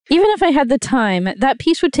Even if I had the time, that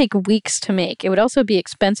piece would take weeks to make. It would also be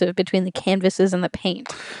expensive between the canvases and the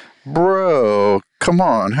paint. Bro, come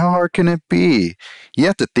on. How hard can it be? You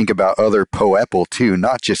have to think about other poepple too,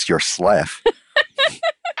 not just your sleff.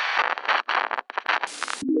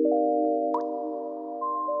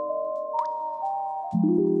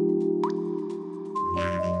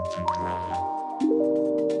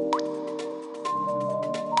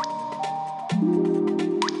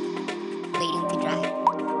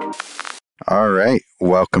 All right.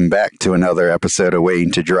 Welcome back to another episode of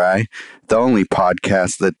Waiting to Dry, the only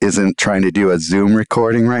podcast that isn't trying to do a Zoom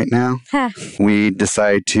recording right now. We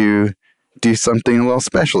decided to do something a little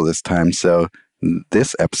special this time. So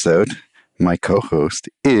this episode, my co-host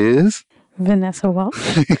is Vanessa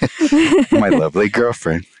Walsh. My lovely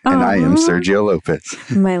girlfriend. And I am Sergio Lopez.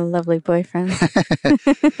 My lovely boyfriend.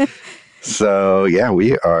 So, yeah,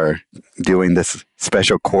 we are doing this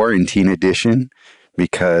special quarantine edition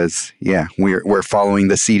because, yeah, we're following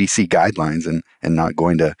the CDC guidelines and not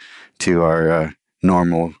going to our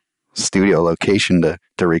normal studio location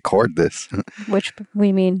to record this. Which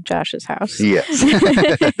we mean Josh's house. Yes.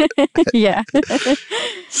 Yeah.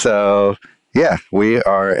 So, yeah, we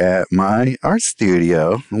are at my art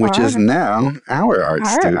studio, which is now our art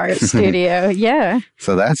studio. Our art studio, yeah.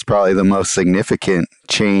 So that's probably the most significant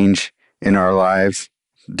change in our lives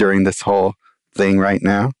during this whole thing right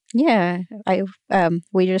now. Yeah,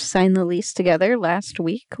 we just signed the lease together last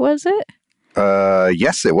week, was it?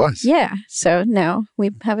 Yes, it was. Yeah, so now we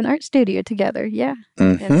have an art studio together, yeah.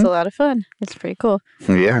 Mm-hmm. It's a lot of fun. It's pretty cool.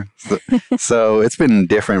 Yeah. So it's been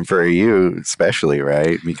different for you, especially,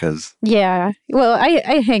 right? Because... Yeah. Well,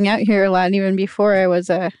 I hang out here a lot even before I was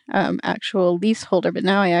a actual leaseholder, but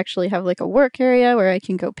now I actually have like a work area where I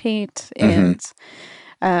can go paint and...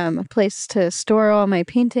 a place to store all my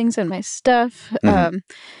paintings and my stuff.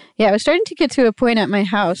 Yeah, I was starting to get to a point at my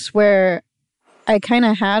house where I kind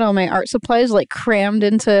of had all my art supplies like crammed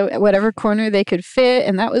into whatever corner they could fit,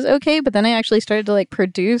 and that was okay. But then I actually started to like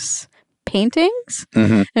produce paintings.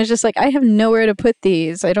 And it's just like, I have nowhere to put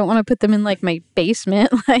these. I don't want to put them in like my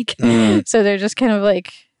basement. So they're just kind of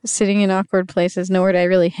like sitting in awkward places, nowhere to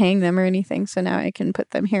really hang them or anything. So now I can put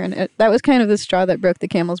them here. And that was kind of the straw that broke the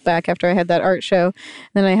camel's back after I had that art show.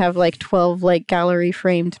 Then I have like 12 like gallery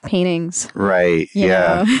framed paintings. Right.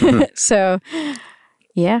 Yeah. So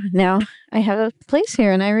yeah, now I have a place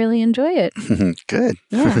here and I really enjoy it. Good.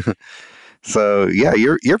 Yeah. So yeah,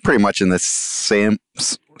 you're pretty much in the similar.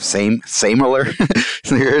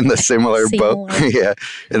 You're in the similar boat. Yeah.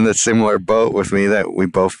 In the similar boat with me that we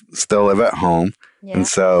both still live at home. Yeah. And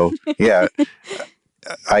so, yeah,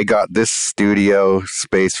 I got this studio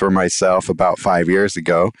space for myself about 5 years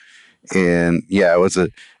ago. And yeah, it was a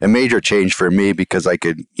major change for me because I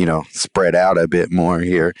could, spread out a bit more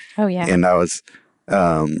here. Oh, yeah. And I was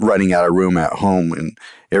running out of room at home. And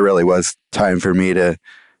it really was time for me to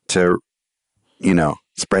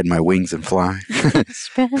spread my wings and fly.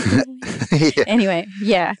 Spread my wings. Yeah. Anyway,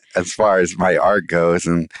 yeah. As far as my art goes,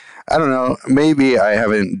 and I don't know, maybe I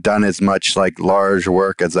haven't done as much like large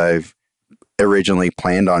work as I've originally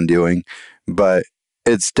planned on doing, but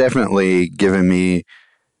it's definitely given me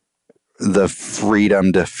the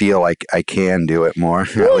freedom to feel like I can do it more.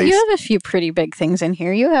 Well, you have a few pretty big things in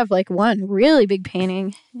here. You have like one really big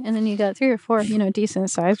painting, and then you got 3 or 4, decent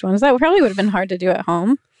sized ones. That probably would have been hard to do at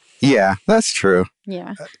home. Yeah, that's true.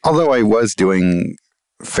 Yeah. Although I was doing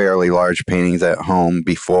fairly large paintings at home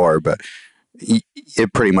before, but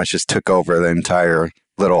it pretty much just took over the entire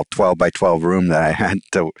little 12 by 12 room that I had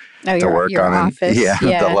to work your on. Office. Yeah,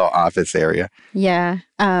 the little office area. Yeah.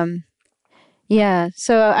 Yeah.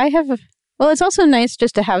 So I have... Well, it's also nice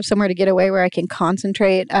just to have somewhere to get away where I can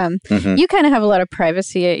concentrate. You kind of have a lot of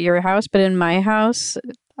privacy at your house, but in my house...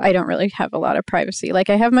 I don't really have a lot of privacy. Like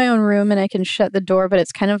I have my own room and I can shut the door, but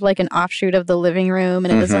it's kind of like an offshoot of the living room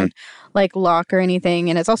and it doesn't like lock or anything.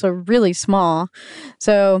 And it's also really small.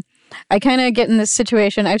 So I kind of get in this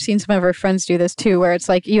situation. I've seen some of our friends do this too, where it's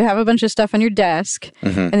like you have a bunch of stuff on your desk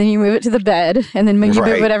and then you move it to the bed. And then when you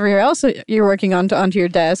move whatever else you're working on onto your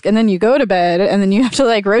desk, and then you go to bed and then you have to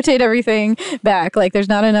like rotate everything back. Like there's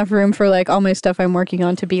not enough room for like all my stuff I'm working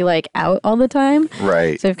on to be like out all the time.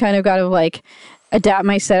 Right. So I've kind of got to like adapt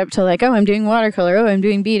my setup to like, oh, I'm doing watercolor, oh, I'm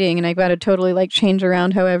doing beading, and I've got to totally like change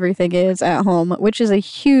around how everything is at home, which is a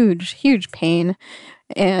huge, huge pain.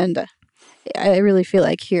 And I really feel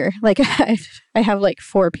like here, like I have like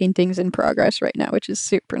 4 paintings in progress right now, which is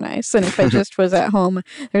super nice. And if I just was at home,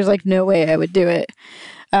 there's like no way I would do it.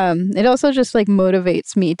 It also just like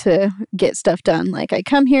motivates me to get stuff done. Like I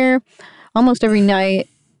come here almost every night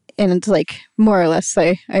and it's like more or less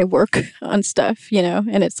I work on stuff,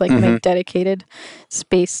 and it's like my dedicated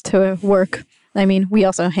space to work. I mean, we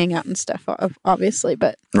also hang out and stuff, obviously,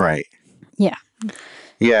 but right. Yeah.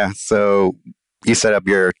 Yeah. So you set up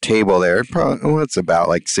your table there. Probably, it's about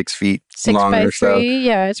like 6 feet long or so. 6x3.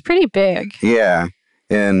 Yeah, it's pretty big. Yeah.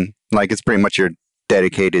 And like it's pretty much your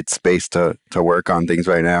dedicated space to work on things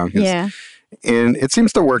right now. Yeah. And it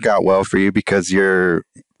seems to work out well for you because you're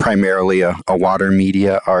primarily a water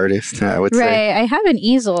media artist, I would say. Right. I have an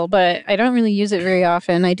easel, but I don't really use it very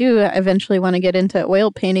often. I do eventually want to get into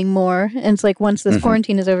oil painting more. And it's like once this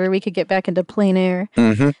quarantine is over, we could get back into plein air.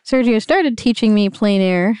 Sergio started teaching me plein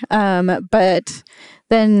air, but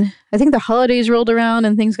then I think the holidays rolled around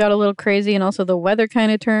and things got a little crazy, and also the weather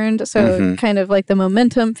kind of turned. So kind of like the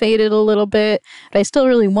momentum faded a little bit. But I still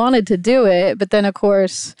really wanted to do it. But then, of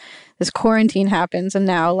course, this quarantine happens, and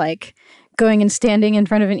now like going and standing in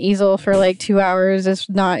front of an easel for like 2 hours is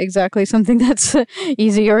not exactly something that's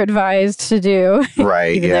easy or advised to do.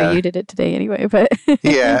 Right. Even though you did it today anyway, but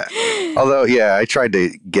yeah. Although, I tried to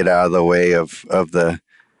get out of the way of the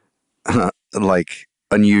like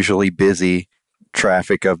unusually busy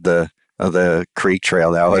traffic of the creek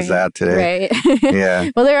trail that was at today. Right. Yeah.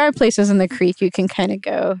 Well, there are places in the creek you can kind of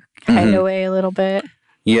go away a little bit.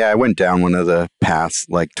 Yeah, I went down one of the paths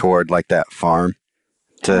like toward like that farm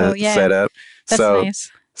to set up. That's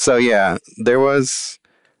nice. So yeah, there was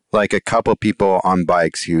like a couple people on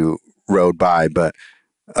bikes who rode by, but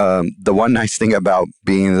the one nice thing about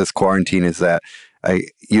being in this quarantine is that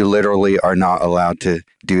you literally are not allowed to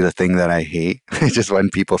do the thing that I hate. Just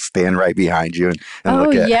when people stand right behind you and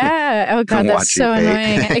look at. Oh God, that's so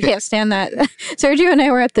annoying. I can't stand that. Sergio and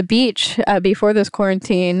I were at the beach before this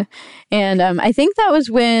quarantine, and I think that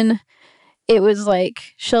was when it was like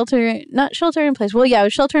not shelter in place. Well, yeah, it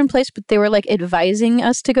was shelter in place, but they were like advising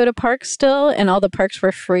us to go to parks still, and all the parks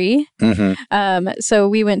were free. So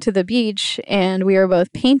we went to the beach and we were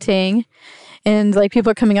both painting, and like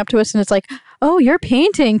people are coming up to us and it's like, oh, you're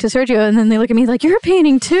painting, to Sergio. And then they look at me like, you're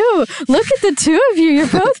painting too. Look at the two of you. You're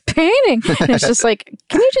both painting. And it's just like,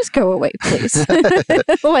 can you just go away, please?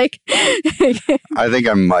 Like, I think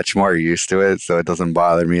I'm much more used to it, so it doesn't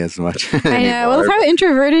bother me as much. I know. Well, with how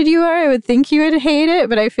introverted you are, I would think you would hate it,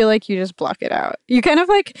 but I feel like you just block it out. You kind of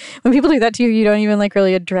like, when people do that to you, you don't even like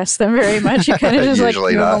really address them very much. You kind of just like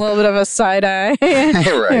give them a little bit of a side eye.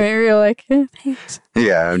 Right. Maybe you're like, thanks.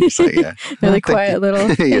 Yeah, I'm just like, yeah. Really quiet little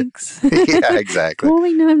thanks. Yeah, exactly. Oh,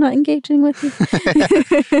 wait, no, I'm not engaging with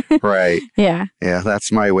you. Right. Yeah. Yeah, that's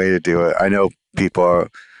my way to do it. I know people,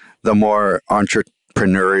 the more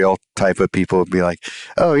entrepreneurial type of people would be like,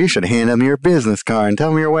 oh, you should hand them your business card and tell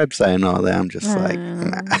them your website and all that. I'm just like,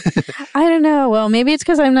 nah. I don't know. Well, maybe it's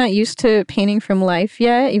because I'm not used to painting from life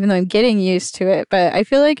yet, even though I'm getting used to it. But I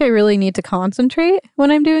feel like I really need to concentrate when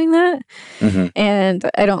I'm doing that. And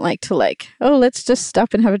I don't like to like, oh, let's just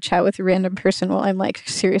stop and have a chat with a random person while I'm like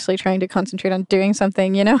seriously trying to concentrate on doing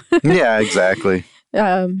something, Yeah, exactly.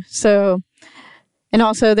 So, and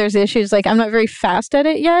also there's issues like I'm not very fast at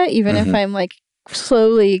it yet, even if I'm like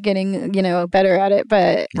slowly getting, better at it,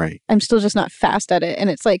 but I'm still just not fast at it. And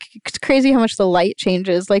it's like, it's crazy how much the light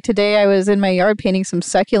changes. Like today I was in my yard painting some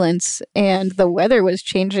succulents and the weather was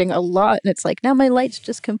changing a lot. And it's like, now my light's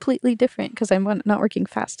just completely different because I'm not working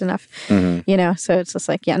fast enough, so it's just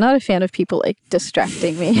like, not a fan of people like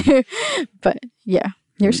distracting me, but yeah.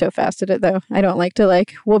 You're so fast at it, though. I don't like to,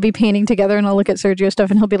 we'll be painting together and I'll look at Sergio's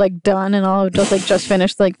stuff and he'll be, done. And I'll just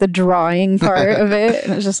finish, the drawing part of it.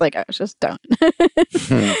 And it's just like, I was just done.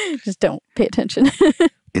 Just don't pay attention.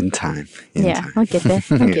 In time. I'll get there.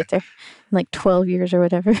 I'll get there. In 12 years or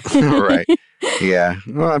whatever. Right. Yeah.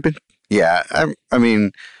 Well, I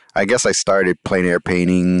mean, I guess I started plein air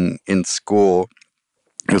painting in school.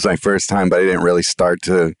 It was my first time, but I didn't really start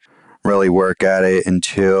to really work at it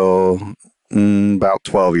until about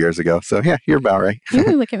 12 years ago. So yeah, you're about right.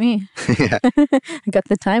 Look at me. Yeah. I got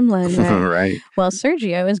the timeline right. Right. Well,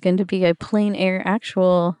 Sergio is going to be a plein air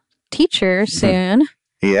actual teacher soon.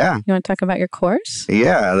 Yeah. You want to talk about your course?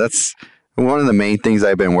 Yeah, that's one of the main things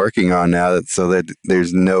I've been working on now, so that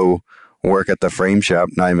there's no work at the frame shop,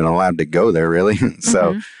 not even allowed to go there really.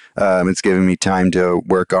 So it's giving me time to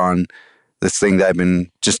work on this thing that I've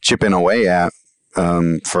been just chipping away at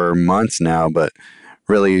for months now, but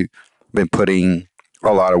really been putting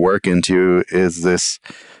a lot of work into is this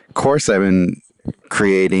course I've been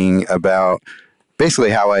creating about basically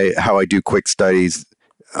how I do quick studies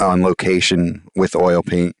on location with oil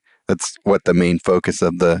paint. That's what the main focus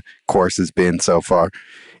of the course has been so far.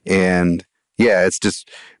 And yeah, it's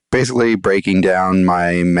just basically breaking down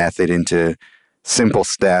my method into simple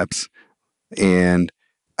steps. And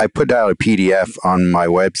I put out a PDF on my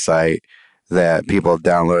website that people have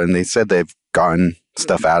downloaded, and they said they've gotten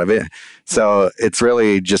stuff out of it. So it's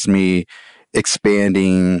really just me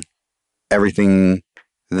expanding everything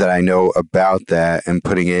that I know about that and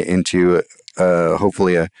putting it into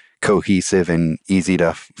hopefully a cohesive and easy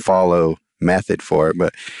to follow method for it.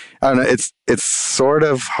 But I don't know, it's sort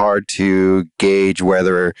of hard to gauge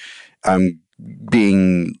whether I'm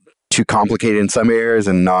being too complicated in some areas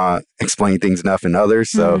and not explaining things enough in others.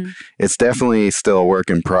 So it's definitely still a work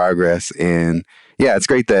in progress. And yeah, it's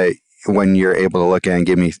great that when you're able to look at and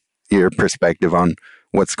give me your perspective on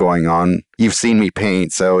what's going on. You've seen me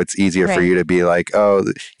paint, so it's easier for you to be like, oh,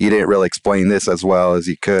 you didn't really explain this as well as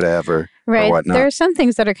you could have or whatnot. There are some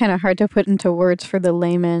things that are kind of hard to put into words for the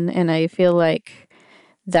layman, and I feel like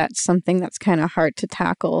that's something that's kind of hard to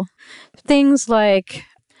tackle. Things like,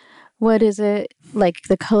 what is it? Like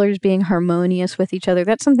the colors being harmonious with each other.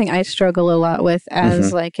 That's something I struggle a lot with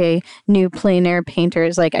as like a new plein air painter.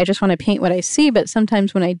 Is like, I just want to paint what I see, but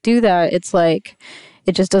sometimes when I do that, it's like,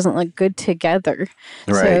 it just doesn't look good together.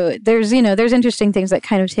 Right. So there's interesting things that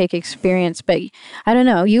kind of take experience, but I don't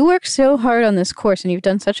know. You work so hard on this course and you've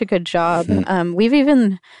done such a good job. We've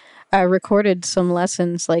even recorded some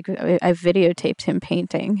lessons, like I've videotaped him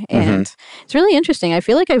painting, and it's really interesting. I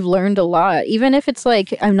feel like I've learned a lot, even if it's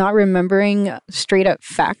like I'm not remembering straight up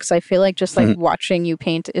facts. I feel like just like watching you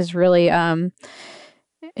paint is really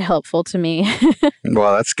helpful to me.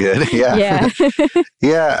 Well, that's good. Yeah. Yeah.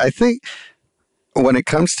 Yeah, I think when it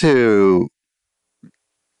comes to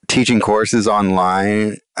teaching courses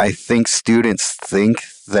online, I think students think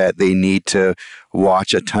that they need to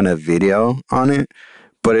watch a ton of video on it.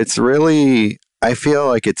 But it's really, I feel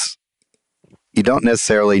like you don't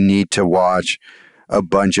necessarily need to watch a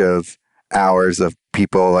bunch of hours of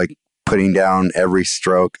people like putting down every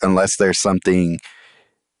stroke unless there's something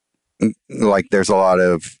like there's a lot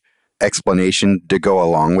of explanation to go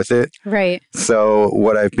along with it. Right. So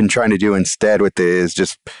what I've been trying to do instead with it is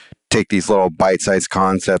just take these little bite-sized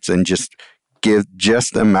concepts and just give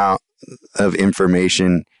just the amount of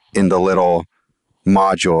information in the little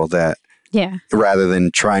module that rather than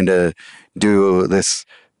trying to do this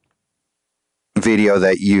video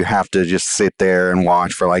that you have to just sit there and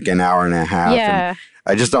watch for like an hour and a half. Yeah. And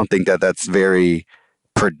I just don't think that that's very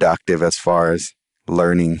productive as far as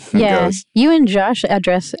learning goes. You and Josh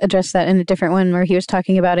addressed that in a different one where he was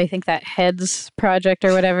talking about, I think, that heads project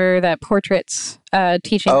or whatever, that portraits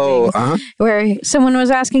teaching thing, where someone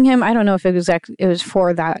was asking him, I don't know if it was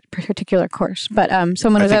for that particular course, but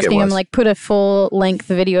someone was asking him, like, put a full length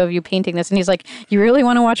video of you painting this, and he's like, you really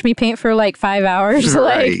want to watch me paint for like 5 hours?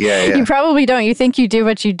 Like, you probably don't. You think you do,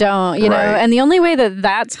 but you don't, you know? And the only way that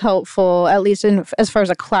that's helpful, at least as far as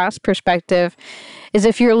a class perspective, is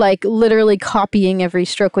if you're like literally copying every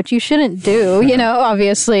stroke, which you shouldn't do, you know,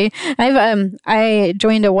 obviously. I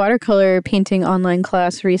joined a watercolor painting online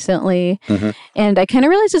class recently, and I kind of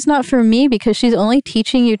realized it's not for me because she's only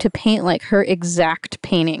teaching you to paint like her exact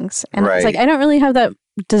paintings. And it's like, I don't really have that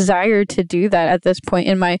desire to do that at this point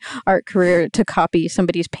in my art career, to copy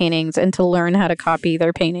somebody's paintings and to learn how to copy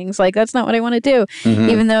their paintings. Like, that's not what I want to do.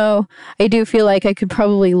 Even though I do feel like I could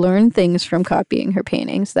probably learn things from copying her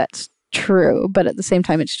paintings. That's true, but at the same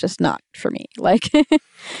time, it's just not for me. Like,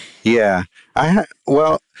 yeah, I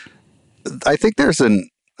think there's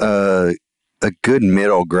a good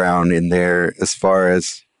middle ground in there as far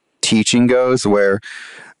as teaching goes. Where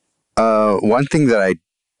one thing that I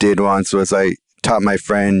did once was I taught my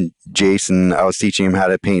friend Jason. I was teaching him how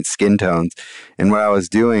to paint skin tones, and what I was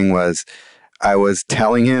doing was I was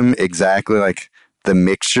telling him exactly like the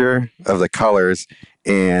mixture of the colors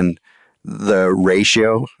and the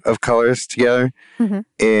ratio of colors together.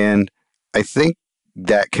 And I think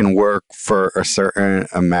that can work for a certain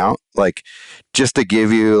amount, like just to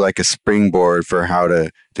give you like a springboard for how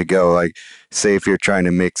to go. Like, say if you're trying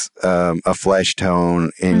to mix a flesh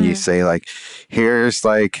tone and you say like, here's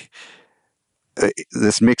like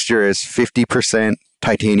this mixture is 50%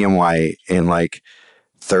 titanium white and like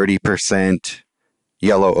 30%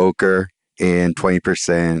 yellow ochre and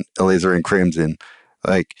 20% alizarin crimson.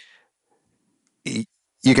 Like,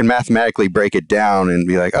 you can mathematically break it down and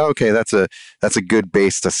be like, oh, okay, that's a good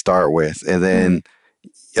base to start with. And then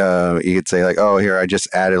you could say like, oh, here, I just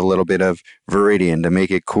added a little bit of Viridian to make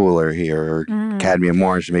it cooler here, or cadmium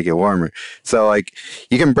orange to make it warmer. So like,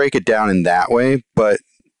 you can break it down in that way. But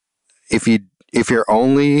if you're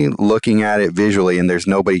only looking at it visually and there's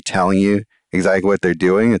nobody telling you exactly what they're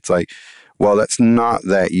doing, it's like, well, that's not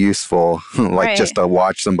that useful. Like just to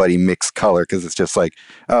watch somebody mix color, because it's just like,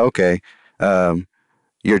 oh, okay.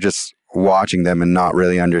 You're just watching them and not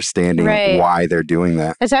really understanding why they're doing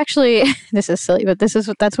that. It's actually, this is silly, but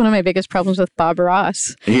that's one of my biggest problems with Bob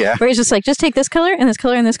Ross. Yeah. Where he's just like, just take this color and this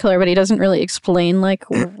color and this color, but he doesn't really explain like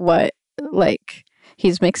what like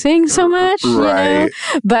he's mixing so much. Right. You know?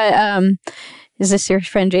 But is this your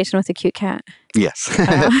friend Jason with the cute cat? Yes.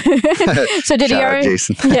 So did he already?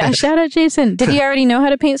 Jason. Yeah, shout out Jason. Did he already know how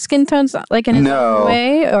to paint skin tones like in his own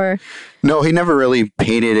way, or? No, he never really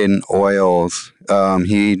painted in oils.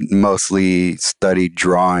 He mostly studied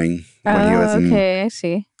drawing when he was I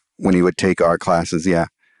see. When he would take art classes, yeah.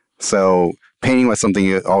 So painting was something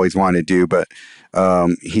he always wanted to do, but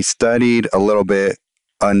he studied a little bit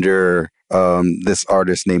under this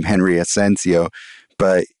artist named Henry Asensio,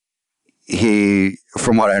 but he,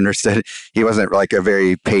 from what I understood, he wasn't like a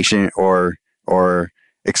very patient or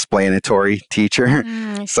explanatory teacher.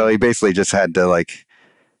 So he basically just had to like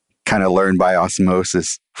kind of learn by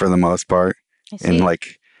osmosis for the most part and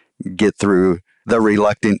like get through the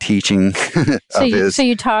reluctant teaching of his. So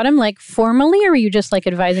you taught him like formally, or were you just like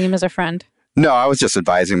advising him as a friend? No, I was just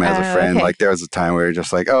advising him as a friend. Okay. Like there was a time where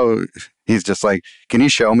just like, he's just like, can you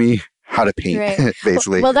show me how to paint,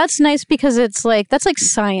 basically. Well, that's nice because it's like, that's like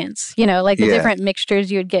science, you know, like the different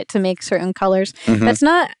mixtures you would get to make certain colors. That's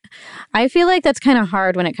not, I feel like that's kind of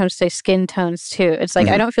hard when it comes to skin tones too. It's like,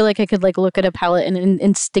 I don't feel like I could like look at a palette and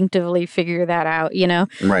instinctively figure that out, you know?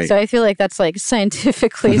 Right. So I feel like that's like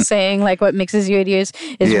scientifically saying like what mixes you would use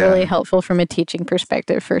is really helpful from a teaching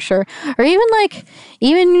perspective for sure. Or even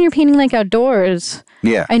when you're painting like outdoors,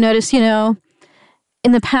 I noticed, you know,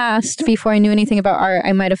 in the past, before I knew anything about art,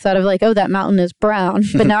 I might have thought of like, oh, that mountain is brown.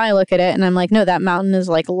 But now I look at it and I'm like, no, that mountain is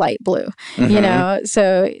like light blue, you know?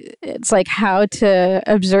 So it's like how to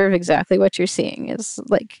observe exactly what you're seeing is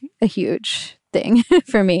like a huge thing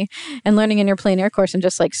for me. And learning in your plein air course and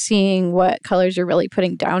just like seeing what colors you're really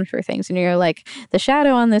putting down for things. And you're like, the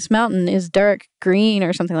shadow on this mountain is dark green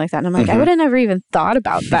or something like that. And I'm like, I would have never even thought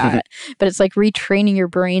about that. But it's like retraining your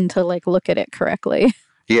brain to like look at it correctly.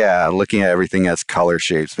 Yeah, looking at everything as color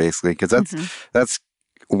shapes, basically, because that's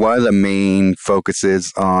one of the main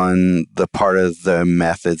focuses on the part of the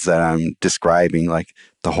methods that I'm describing, like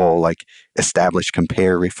the whole like establish,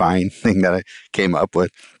 compare, refine thing that I came up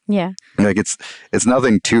with. Yeah, like it's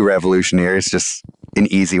nothing too revolutionary. It's just an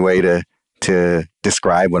easy way to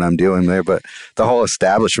describe what I'm doing there. But the whole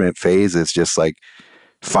establishment phase is just like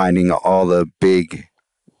finding all the big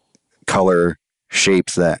color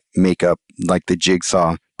shapes that make up like the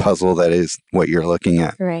jigsaw puzzle that is what you're looking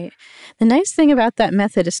at. Right. The nice thing about that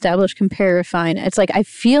method, establish, compare, refine, it's like I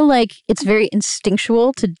feel like it's very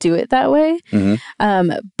instinctual to do it that way.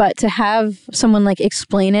 But to have someone like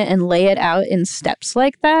explain it and lay it out in steps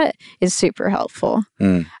like that is super helpful.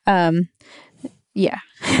 Yeah.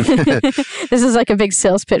 This is like a big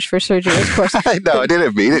sales pitch for Sergio's course. No, I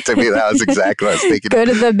didn't mean it to be. That was exactly what I was thinking. Go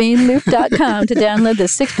to themainloop.com to download the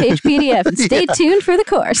 6-page PDF and stay tuned for the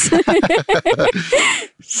course.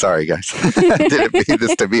 Sorry, guys. I didn't mean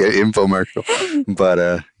this to be an infomercial.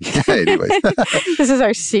 But anyways. This is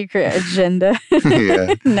our secret agenda.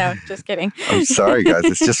 Yeah. No, just kidding. I'm sorry, guys.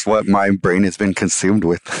 It's just what my brain has been consumed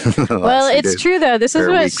with. Well, it's true, though. This is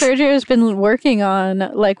what Sergio has been working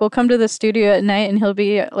on. Like, we'll come to the studio at night and he'll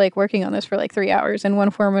be like working on this for like 3 hours in one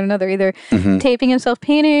form or another, either taping himself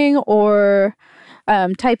painting or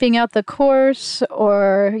typing out the course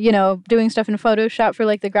or, you know, doing stuff in Photoshop for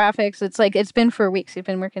like the graphics. It's like, it's been for weeks. He's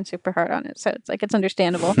been working super hard on it. So it's like, it's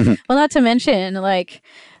understandable. Well, not to mention like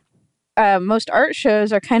most art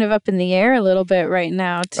shows are kind of up in the air a little bit right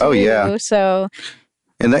now too. Oh, yeah. So...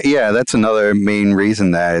 And that's another main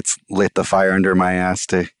reason that it's lit the fire under my ass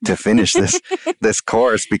to finish this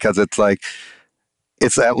course, because it's like,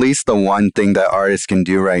 it's at least the one thing that artists can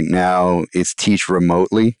do right now is teach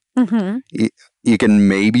remotely. You can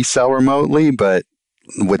maybe sell remotely, but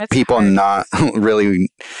with that's people hard. Not really,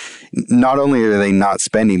 not only are they not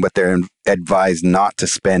spending, but they're advised not to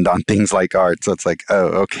spend on things like art. So it's like, oh,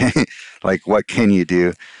 okay, like what can you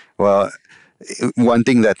do? Well, one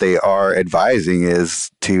thing that they are advising is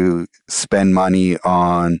to spend money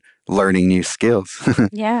on learning new skills.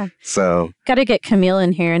 Yeah. So got to get Camille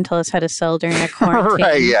in here and tell us how to sell during a quarantine.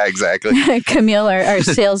 Right. Yeah, exactly. Camille, our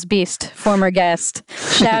sales beast, former guest.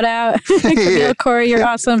 Shout out. Camille, Corey, you're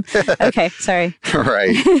awesome. Okay. Sorry.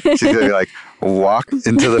 Right. She's going to be like, walk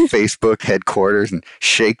into the Facebook headquarters and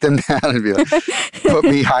shake them down and be like, put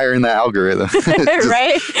me higher in the algorithm.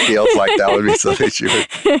 Right? Feels like that would be something she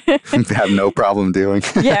would have no problem doing.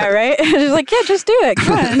 Yeah, right? She's like, yeah, just do it.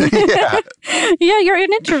 Come on. Yeah, you're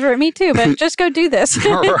an introvert. Me too, but just go do this.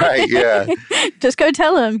 Right, yeah. Just go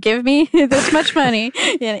tell him, give me this much money.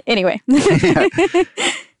 Yeah, anyway.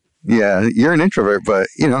 Yeah, you're an introvert, but,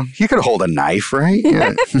 you could hold a knife, right?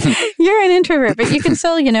 Yeah. You're an introvert, but you can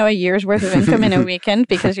sell, a year's worth of income in a weekend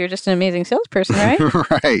because you're just an amazing salesperson, right?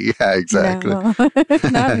 Right, yeah, exactly. No,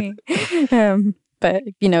 not me. But,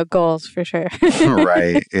 goals for sure.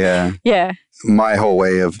 Right, yeah. Yeah. My whole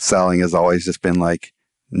way of selling has always just been like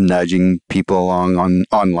nudging people along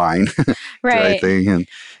online. Right. Thing. And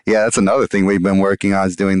yeah, that's another thing we've been working on,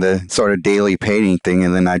 is doing the sort of daily painting thing,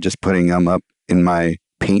 and then I just putting them up in my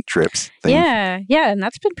paint trips thing. Yeah, and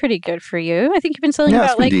that's been pretty good for you. I think you've been selling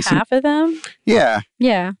about like decent. Half of them. Yeah.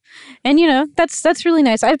 And that's really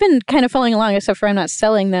nice. I've been kind of following along, except for I'm not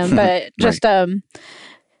selling them, but just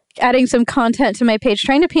adding some content to my page,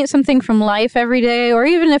 trying to paint something from life every day, or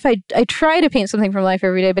even if I try to paint something from life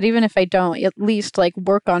every day, but even if I don't, at least like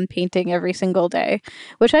work on painting every single day,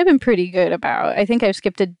 which I've been pretty good about. I think I've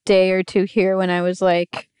skipped a day or two here when I was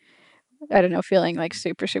like, I don't know, feeling like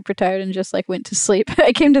super, super tired and just like went to sleep.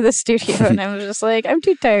 I came to the studio and I was just like, I'm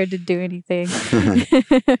too tired to do anything.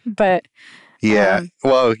 But yeah,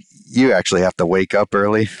 well, you actually have to wake up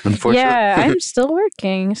early, unfortunately. Yeah, I'm still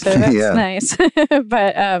working, so that's nice.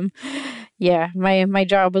 But my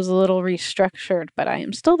job was a little restructured, but I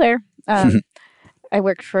am still there. I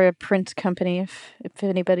worked for a print company, if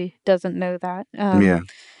anybody doesn't know that.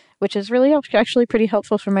 Which is really actually pretty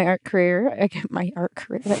helpful for my art career. My art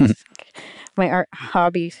career. That's my art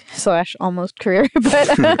hobby / almost career.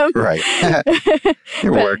 But right.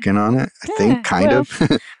 You're working on it, I think, kind of.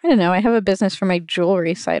 I don't know. I have a business for my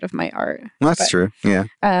jewelry side of my art. That's true. Yeah.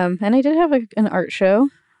 And I did have an art show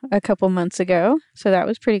a couple months ago, so that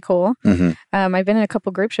was pretty cool. I've been in a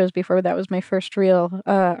couple group shows before, but that was my first real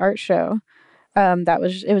art show.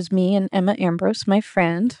 It was me and Emma Ambrose, my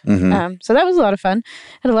friend. So that was a lot of fun.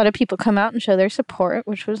 Had a lot of people come out and show their support,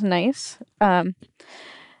 which was nice.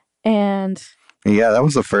 And yeah, that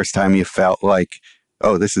was the first time you felt like,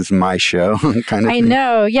 oh, this is my show kind of thing. I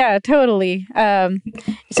know. Yeah, totally. So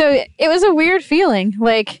it was a weird feeling,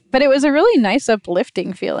 but it was a really nice,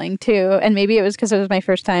 uplifting feeling too. And maybe it was because it was my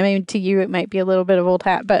first time. I mean, to you, it might be a little bit of old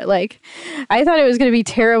hat, but I thought it was going to be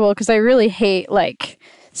terrible because I really hate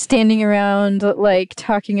standing around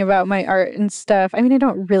talking about my art and stuff. I mean, I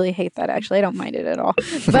don't really hate that, actually. I don't mind it at all.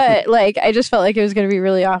 But I just felt like it was going to be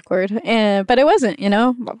really awkward. But it wasn't,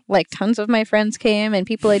 tons of my friends came and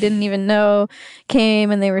people I didn't even know came,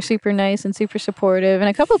 and they were super nice and super supportive. And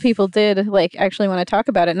a couple of people did actually want to talk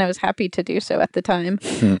about it, and I was happy to do so at the time.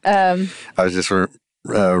 I was just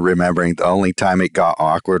remembering the only time it got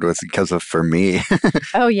awkward was because of for me.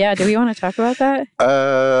 Oh yeah, do we want to talk about that?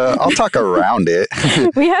 I'll talk around it.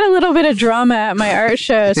 We had a little bit of drama at my art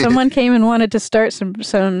show. Someone came and wanted to start some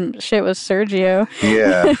shit with Sergio.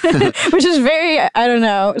 Yeah. Which is very, I don't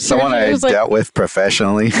know. Someone I dealt with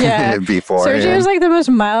professionally before. Sergio is the most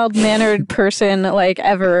mild-mannered person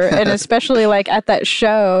ever, and especially at that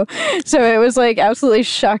show. So it was absolutely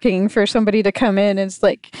shocking for somebody to come in and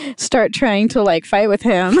start trying to fight with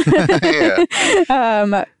him.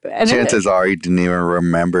 Chances are he didn't even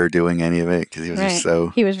remember doing any of it because he was just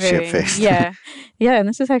so shit-faced. Yeah, and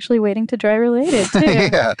this is actually waiting to dry related too.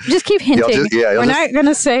 Just keep hinting. We're not going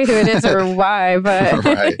to say who it is or why, but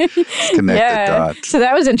Just connect the dots. So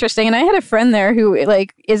that was interesting, and I had a friend there who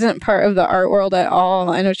isn't part of the art world at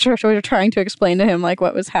all, and we were trying to explain to him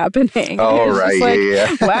what was happening. Oh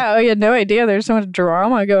right, wow, he had no idea there's so much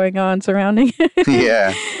drama going on surrounding it.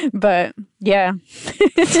 Yeah, but yeah.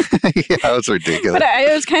 That was ridiculous. But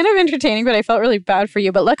it was kind of entertaining, but I felt really bad for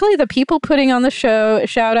you. But luckily, the people putting on the show,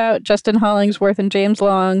 shout out Justin Hollingsworth and James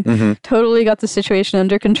Long, totally got the situation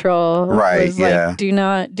under control. Right, was do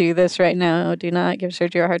not do this right now. Do not give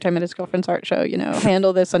Sergio a hard time at his girlfriend's art show.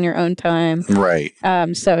 Handle this on your own time. Right.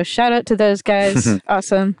 So shout out to those guys.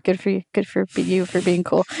 Awesome. Good for you. Good for you for being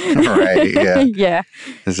cool. Right, yeah. Yeah.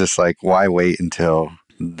 It's just why wait until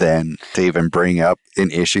then to even bring up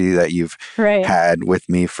an issue that you've had with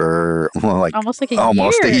me for almost a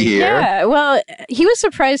year. Yeah. Well, he was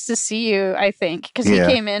surprised to see you, I think, because he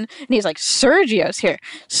came in and he's like, Sergio's here.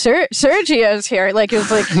 Sergio's here. It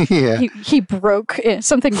was he broke,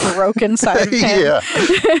 something broke inside of him.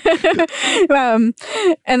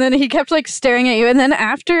 And then he kept staring at you. And then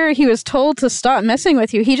after he was told to stop messing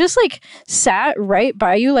with you, he just sat right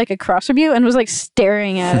by you, across from you, and was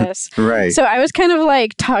staring at us. Right. So I was kind of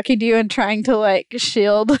talking to you and trying to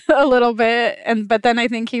shield a little bit, but then I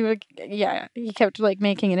think he kept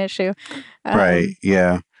making an issue. Right.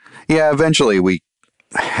 Yeah. Eventually we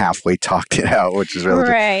halfway talked it out, which is really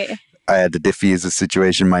right. I had to diffuse the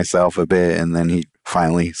situation myself a bit, and then he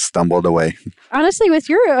finally stumbled away. Honestly, with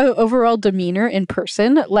your overall demeanor in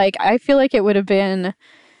person, I feel like it would have been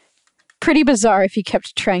pretty bizarre if he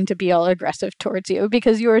kept trying to be all aggressive towards you,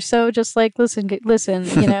 because you were so just like, listen,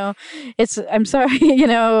 you know, I'm sorry, you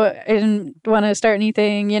know, I didn't want to start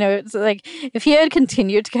anything, you know. It's like, if he had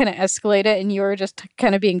continued to kind of escalate it and you were just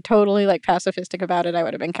kind of being totally like pacifistic about it, I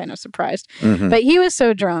would have been kind of surprised. But he was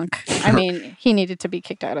so drunk. I mean, he needed to be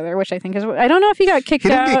kicked out of there, which I think is, I don't know if he got kicked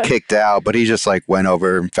out. He didn't get kicked out, but he just like went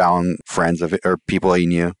over and found friends of it or people he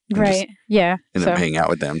knew. Right. Yeah. Ended up hanging out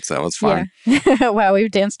with them, so it was fine. Yeah. Wow,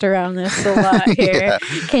 we've danced around this a lot here.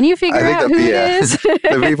 Can you figure out who it is?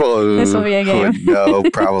 The people who would know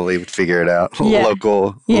probably would figure it out.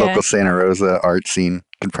 Local Santa Rosa art scene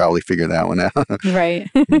could probably figure that one out. Right.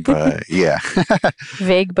 But yeah.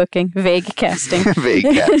 Vague booking, vague casting. Vague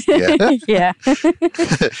casting, yeah.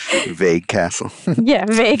 Vague Castle. Yeah,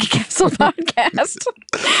 Vague Castle podcast.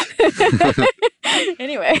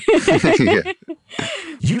 Anyway.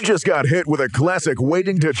 You just got hit with a classic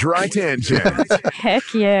waiting to try tangent.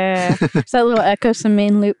 Heck yeah. Is that little echo some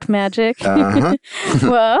main loop magic?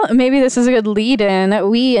 Well, maybe this is a good lead in.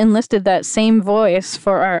 We enlisted that same voice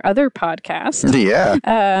for our other podcast. Yeah.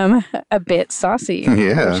 A Bit Saucy.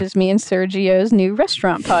 Yeah. Which is me and Sergio's new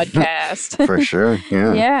restaurant podcast. For sure.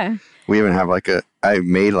 Yeah. Yeah. We even have I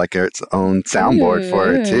made its own soundboard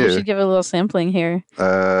for it too. You should give a little sampling here.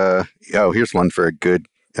 Here's one for a good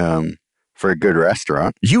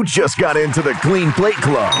restaurant. You just got into the Clean Plate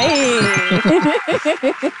Club. Hey.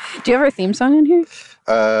 Do you have our theme song in here?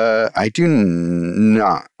 I do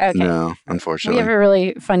not. Okay. No, unfortunately. We have a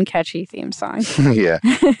really fun, catchy theme song. Yeah.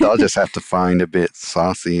 They'll just have to find A Bit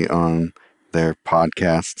Saucy on their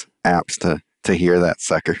podcast apps to hear that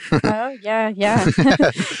sucker. Oh, yeah.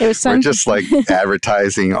 It was We're just like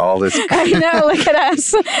advertising all this. I know, look at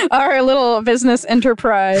us. Our little business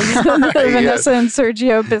enterprise. Vanessa and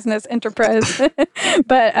Sergio business enterprise.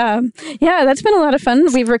 But that's been a lot of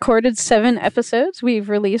fun. We've recorded 7 episodes. We've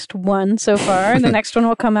released 1 so far. The next one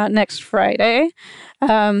will come out next Friday.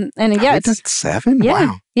 It's 7? Yeah,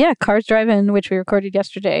 wow. Yeah, Cars Drive-In, which we recorded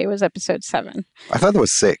yesterday, was episode 7. I thought it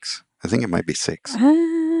was 6. I think it might be 6.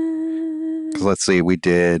 Let's see, we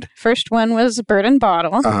did... First one was Bird and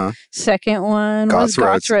Bottle. Uh-huh. Second one was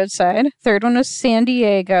God's Roadside. Third one was San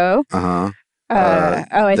Diego. Uh-huh.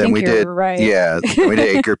 I think you're right. Yeah, we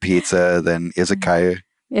did Acre Pizza, then Izakaya.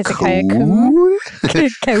 Izakaya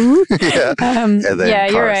Koo. Yeah. Yeah,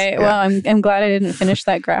 you're right. Yeah. Well, I'm glad I didn't finish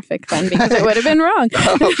that graphic then, because it would have been wrong.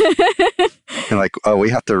 And we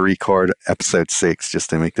have to record episode 6 just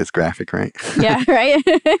to make this graphic right. Yeah, right.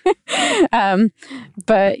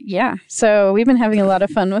 But yeah, so we've been having a lot of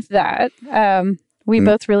fun with that. We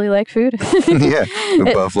both really like food. Yeah, we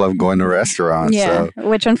both love going to restaurants. Yeah,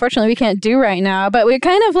 which unfortunately we can't do right now. But we're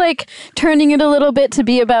kind of like turning it a little bit to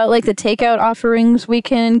be about like the takeout offerings we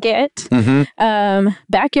can get. Mm-hmm.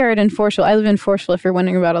 Backyard in Forestville. I live in Forestville, if you're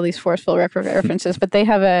wondering about all these Forestville references. But they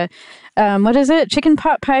have a what is it? Chicken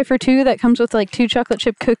pot pie for 2 that comes with like 2 chocolate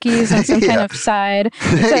chip cookies and some kind of side. So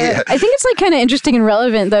I think it's like kind of interesting and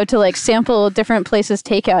relevant though to like sample different places'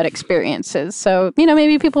 takeout experiences. So,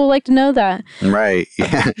 maybe people would like to know that. Right.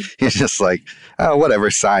 Yeah. It's just like,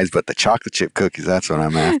 whatever size, but the chocolate chip cookies, that's what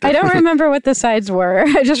I'm after. I don't remember what the sides were.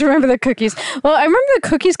 I just remember the cookies. Well, I remember the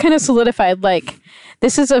cookies kind of solidified like,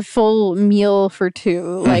 this is a full meal for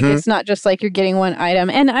 2. Like, it's not just like you're getting one item.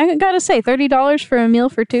 And I gotta say, $30 for a meal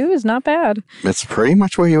for 2 is not bad. It's pretty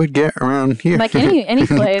much what you would get around here. Like any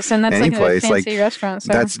place. And that's like a fancy restaurant.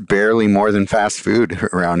 So. That's barely more than fast food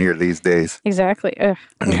around here these days. Exactly. Ugh.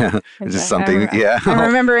 Yeah. It's just something, I'm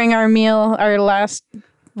remembering our last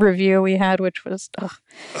review we had, which was oh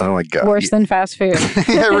my God, worse than fast food.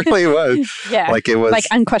 Yeah, it really was. Yeah. Like it was. Like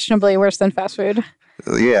unquestionably worse than fast food.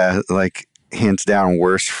 Yeah. Like, hands down,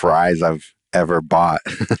 worst fries I've ever bought.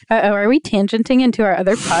 Are we tangenting into our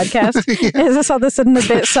other podcast? Yeah. Is this all of a sudden a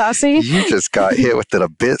bit saucy? You just got hit with a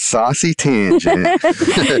bit saucy tangent.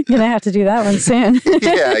 Gonna have to do that one soon.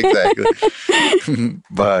 Yeah, exactly.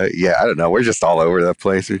 But yeah, I don't know. We're just all over the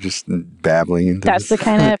place. We're just babbling into That's the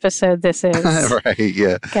kind of episode this is. Right,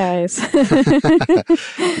 yeah. Guys.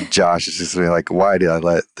 Josh is just like, why did I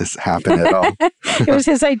let this happen at all? It was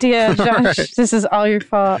his idea, Josh. Right. This is all your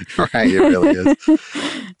fault. Right, it really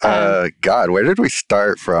is. God, where did we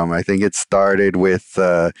start from? I think it started with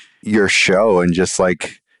your show and just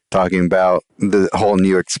like talking about the whole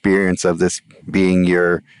new experience of this being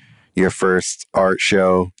your first art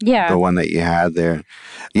show. Yeah. The one that you had there.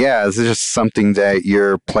 Yeah, is this just something that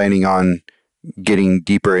you're planning on getting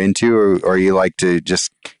deeper into, or you like to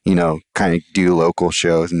just, kind of do local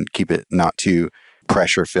shows and keep it not too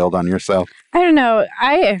pressure filled on yourself? I don't know.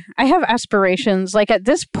 I have aspirations. Like at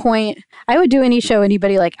this point, I would do any show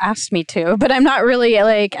anybody like asked me to, but I'm not really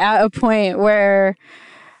like at a point where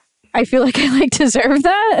I feel like I deserve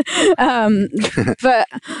that. But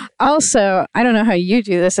also, I don't know how you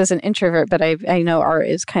do this as an introvert, but I know art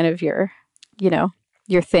is kind of your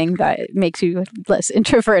thing that makes you less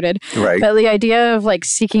introverted. Right. But the idea of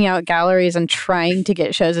seeking out galleries and trying to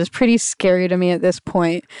get shows is pretty scary to me at this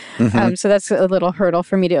point. So that's a little hurdle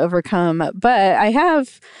for me to overcome. But I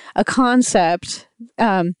have a concept.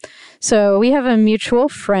 So we have a mutual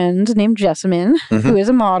friend named Jessamine, who is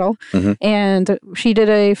a model, and she did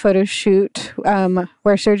a photo shoot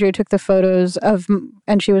where Sergio took the photos of,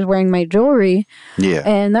 and she was wearing my jewelry. Yeah.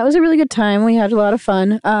 And that was a really good time. We had a lot of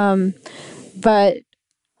fun. But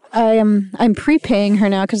I'm prepaying her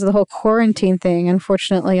now because of the whole quarantine thing.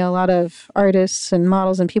 Unfortunately, a lot of artists and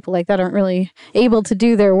models and people like that aren't really able to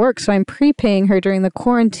do their work. So I'm prepaying her during the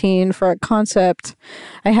quarantine for a concept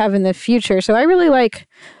I have in the future. So I really like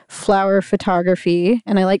flower photography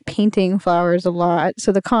and I like painting flowers a lot.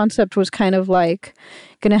 So the concept was kind of going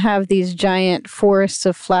to have these giant forests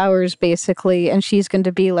of flowers basically. And she's going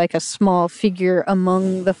to be a small figure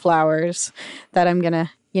among the flowers that I'm going to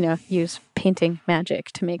use painting magic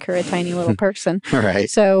to make her a tiny little person. Right.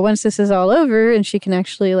 So once this is all over and she can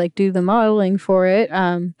actually do the modeling for it,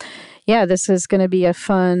 this is going to be a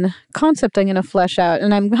fun concept I'm going to flesh out.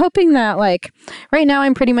 And I'm hoping that right now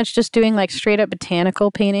I'm pretty much just doing straight up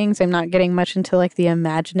botanical paintings. I'm not getting much into the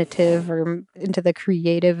imaginative or into the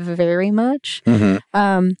creative very much. So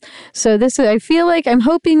I feel I'm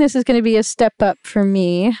hoping this is going to be a step up for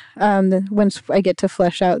me once I get to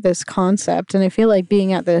flesh out this concept. And I feel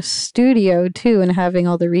being at the studio too and having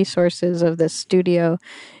all the resources of the studio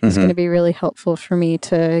is going to be really helpful for me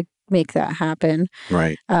to make that happen.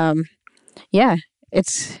 Right.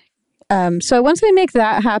 It's so once I make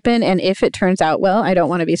that happen, and if it turns out well, I don't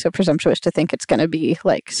want to be so presumptuous to think it's going to be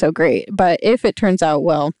so great, but if it turns out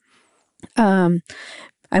well,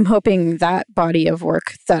 I'm hoping that body of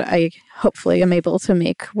work that I hopefully am able to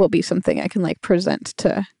make will be something I can present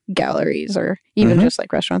to galleries or even just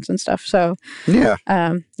restaurants and stuff. So yeah.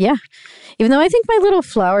 Even though I think my little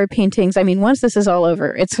flower paintings, once this is all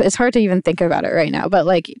over, it's hard to even think about it right now, but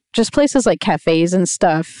just places like cafes and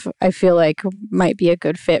stuff, I feel might be a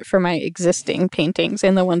good fit for my existing paintings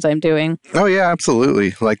and the ones I'm doing. Oh yeah,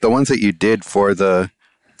 absolutely. The ones that you did for the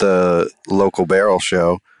local barrel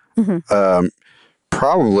show,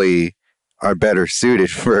 probably are better suited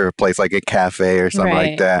for a place like a cafe or something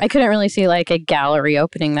like that. I couldn't really see a gallery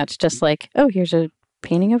opening that's just oh, here's a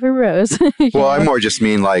painting of a rose. Well, I more just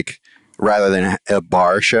mean rather than a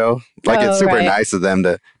bar show. It's super nice of them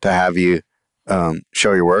to have you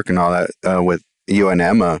show your work and all that with you and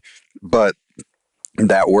Emma, but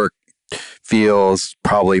that work feels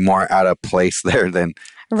probably more out of place there than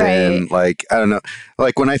I don't know.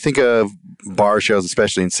 When I think of bar shows,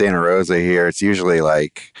 especially in Santa Rosa here, it's usually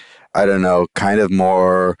I don't know, kind of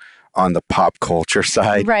more on the pop culture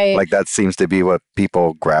side. Right. That seems to be what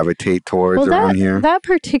people gravitate towards around here. That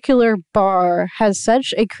particular bar has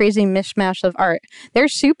such a crazy mishmash of art. They're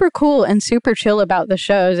super cool and super chill about the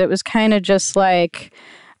shows. It was kind of just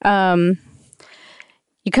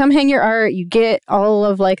you come hang your art, you get all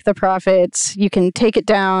of the profits, you can take it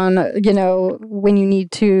down, when you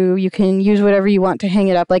need to, you can use whatever you want to hang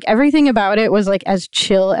it up. Everything about it was as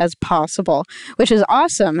chill as possible, which is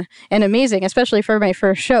awesome and amazing, especially for my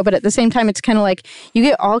first show. But at the same time, it's kind of you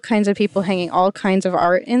get all kinds of people hanging all kinds of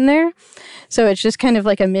art in there. So it's just kind of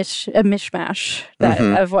a mishmash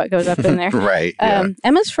of what goes up in there. Right. Yeah.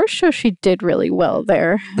 Emma's first show, she did really well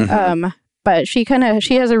there. But she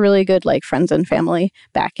has a really good friends and family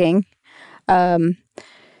backing. And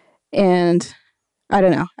I don't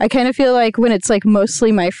know. I kind of feel when it's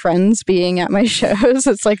mostly my friends being at my shows,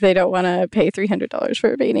 it's they don't want to pay $300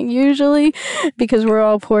 for a painting usually because we're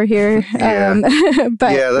all poor here. Yeah.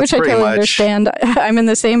 But that's which I totally much. understand. I'm in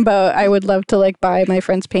the same boat. I would love to buy my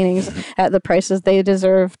friends' paintings at the prices they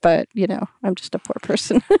deserve, but I'm just a poor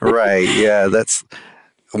person. Right. Yeah. That's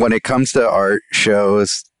when it comes to art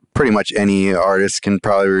shows. Pretty much any artist can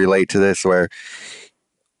probably relate to this, where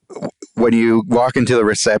when you walk into the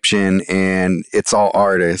reception and it's all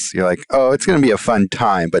artists, you're oh, it's going to be a fun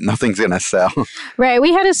time, but nothing's going to sell. Right.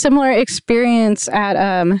 We had a similar experience at,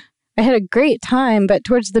 I had a great time, but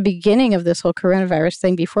towards the beginning of this whole coronavirus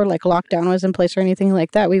thing, before lockdown was in place or anything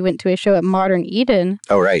like that, we went to a show at Modern Eden.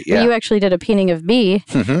 Oh, right. Yeah. You actually did a painting of me,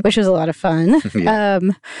 which was a lot of fun. Yeah.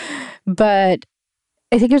 But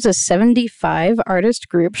I think it was a 75 artist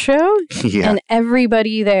group show. Yeah. And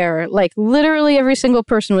everybody there, literally every single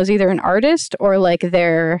person was either an artist or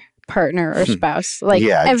their partner or spouse, like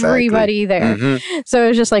Yeah, everybody there. So it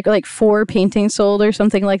was just like 4 paintings sold or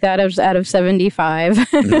something like that. It was out of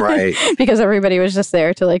 75. Right. Because everybody was just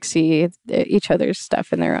there to like see each other's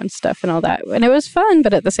stuff and their own stuff and all that. And it was fun,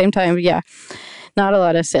 but at the same time, yeah, not a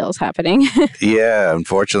lot of sales happening. Yeah,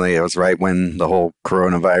 unfortunately, it was right when the whole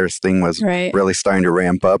coronavirus thing was really starting to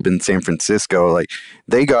ramp up in San Francisco. Like,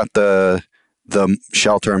 they got the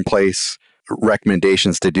shelter in place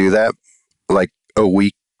recommendations to do that like a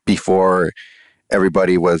week before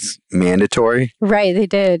everybody was mandatory. Right, they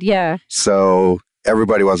did, yeah. So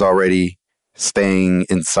everybody was already staying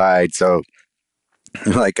inside. So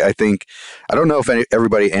like, I don't know if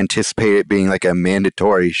everybody anticipated it being like a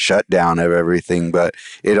mandatory shutdown of everything, but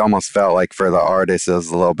it almost felt like for the artists, it was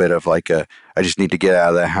a little bit of like I just need to get out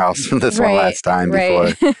of the house this one last time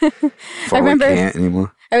before I remember, we can't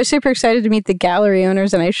anymore. I was super excited to meet the gallery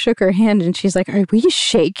owners, and I shook her hand, and she's like, "Are we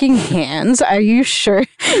shaking hands? Are you sure?"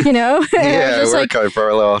 You know? Yeah, we're going for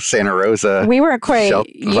a little Santa Rosa. We weren't quite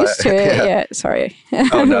used to it yet. Sorry.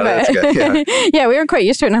 Oh, no, that's good. Yeah. Yeah, we weren't quite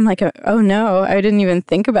used to it, and I'm like, oh no, I didn't even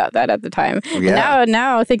think about that at the time. Yeah.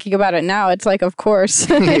 Now thinking about it now, it's like, of course,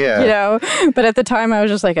 yeah. You know. But at the time, I was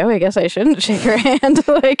just like, oh, I guess I shouldn't shake her hand.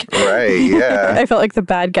 Like, right? Yeah. I felt like the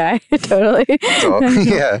bad guy, totally. So,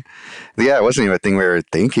 yeah. It wasn't even a thing we were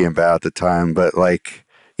thinking about at the time, but like,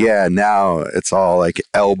 yeah, now it's all like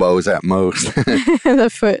elbows at most.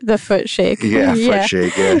 the foot shake. Yeah, foot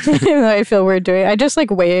shake. Yeah. Even though I feel weird doing it, I just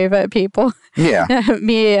like wave at people. Yeah.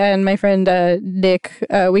 Me and my friend Nick,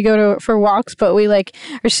 we go for walks, but we like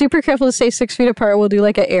are super careful to stay 6 feet apart. We'll do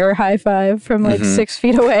like an air high five from like 6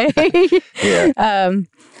 feet away. Yeah.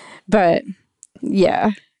 But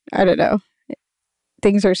yeah, I don't know.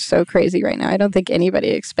 Things are so crazy right now. I don't think anybody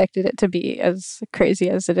expected it to be as crazy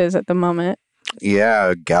as it is at the moment.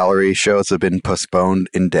 Yeah, gallery shows have been postponed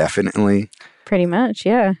indefinitely. Pretty much,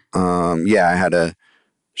 yeah. Yeah, I had a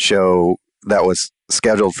show that was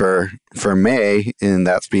scheduled for May, and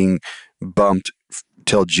that's being bumped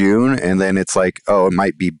till June, and then it's like, oh, it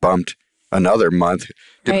might be bumped another month,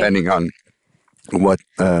 depending on what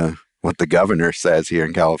the governor says here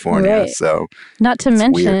in California. Right. So, not to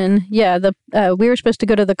mention, weird. we were supposed to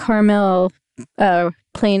go to the Carmel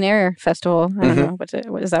Plein Air Festival. I don't know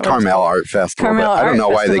what is that? Carmel Art Festival. I don't know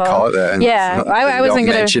why they call it that. Yeah, I wasn't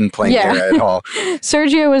going to mention plein air at all.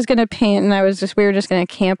 Sergio was going to paint, and we were just going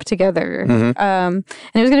to camp together. And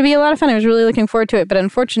it was going to be a lot of fun. I was really looking forward to it, but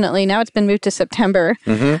unfortunately, now it's been moved to September,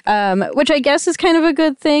 which I guess is kind of a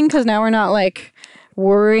good thing because now we're not like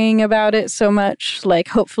worrying about it so much. Like,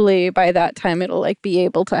 hopefully by that time it'll like be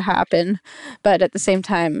able to happen, but at the same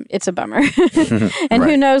time it's a bummer. And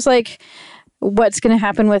who knows like what's going to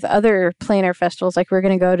happen with other plein air festivals. Like, we're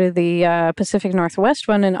going to go to the Pacific Northwest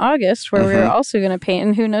one in August where we're also going to paint,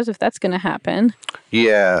 and who knows if that's going to happen.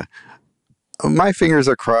 Yeah, my fingers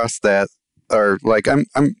are crossed that, or like I'm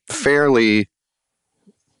fairly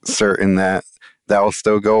certain that will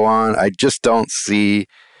still go on. I just don't see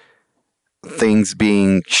things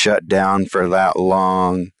being shut down for that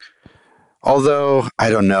long. Although, I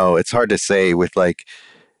don't know, it's hard to say with like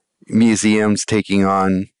museums taking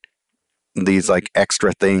on these like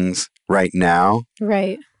extra things right now.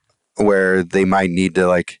 Right. Where they might need to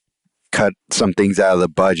like cut some things out of the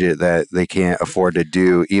budget that they can't afford to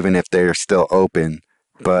do, even if they're still open.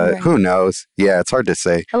 But who knows? Yeah, it's hard to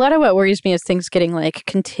say. A lot of what worries me is things getting like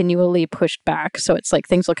continually pushed back. So it's like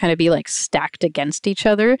things will kind of be like stacked against each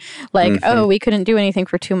other. Like, oh, we couldn't do anything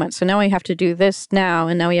for 2 months. So now we have to do this now.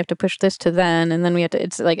 And now we have to push this to then. And then we have to,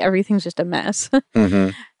 it's like everything's just a mess.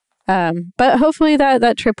 But hopefully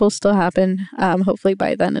that trip will still happen. Hopefully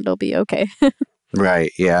by then it'll be okay.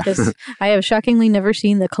 Right, yeah. I have shockingly never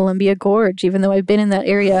seen the Columbia Gorge, even though I've been in that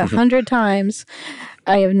area 100 times.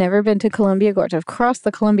 I have never been to Columbia Gorge. I've crossed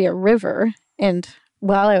the Columbia River, and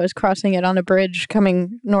while I was crossing it on a bridge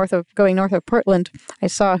going north of Portland, I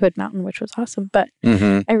saw Hood Mountain, which was awesome. But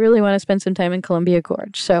I really want to spend some time in Columbia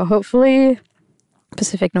Gorge. So hopefully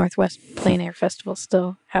Pacific Northwest Plein Air Festival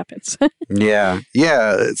still happens. Yeah,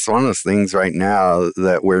 it's one of those things right now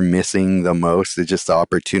that we're missing the most. It's just the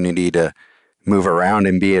opportunity to move around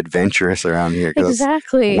and be adventurous around here.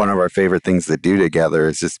 Exactly. One of our favorite things to do together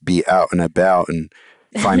is just be out and about and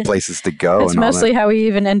find places to go. That's mostly how we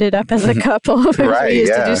even ended up as a couple. Right, we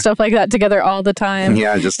used to do stuff like that together all the time.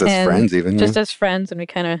 Yeah, just as friends even. Just as friends, and we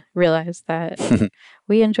kind of realized that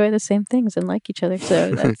we enjoy the same things and like each other.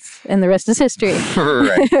 So that's, and the rest is history.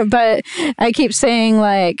 Right. But I keep saying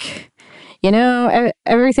like,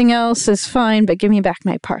 everything else is fine, but give me back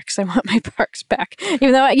my parks. I want my parks back.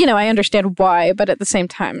 Even though, I understand why, but at the same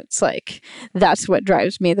time, it's like, that's what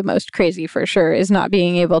drives me the most crazy for sure, is not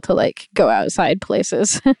being able to like go outside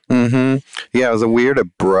places. Yeah, it was a weird,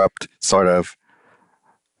 abrupt sort of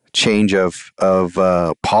change of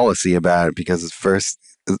policy about it, because at first,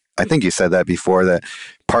 I think you said that before, that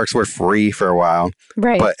parks were free for a while,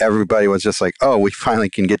 right? But everybody was just like, "Oh, we finally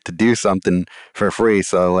can get to do something for free,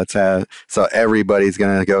 so so everybody's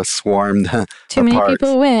gonna go swarm the Too many parks."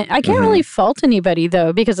 People went. I can't really fault anybody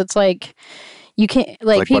though, because it's like you can't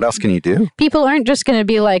like what else can you do? People aren't just gonna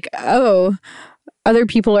be like, "Oh, other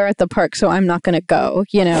people are at the park, so I'm not going to go,"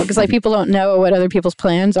 because like people don't know what other people's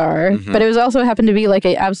plans are. But it was also happened to be like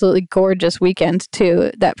an absolutely gorgeous weekend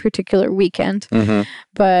too, that particular weekend.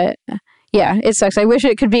 But yeah, it sucks. I wish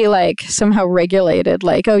it could be like somehow regulated,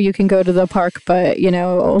 like, oh, you can go to the park, but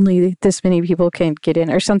only this many people can get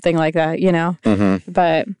in or something like that,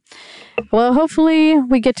 But well, hopefully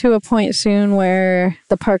we get to a point soon where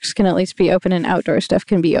the parks can at least be open and outdoor stuff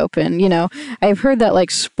can be open. I've heard that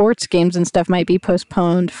like sports games and stuff might be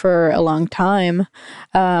postponed for a long time,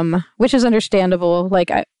 which is understandable.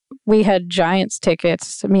 Like we had Giants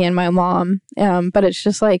tickets, me and my mom, but it's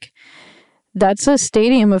just like, that's a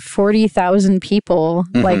stadium of 40,000 people.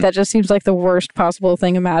 Like that just seems like the worst possible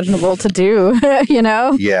thing imaginable to do,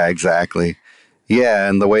 Yeah, exactly. Yeah,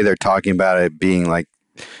 and the way they're talking about it being like,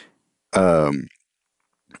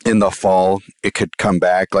 in the fall, it could come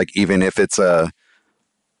back. Like even if it's what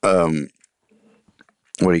do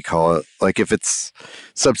you call it? Like if it's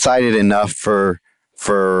subsided enough for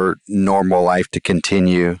normal life to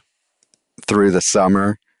continue through the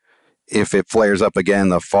summer, if it flares up again in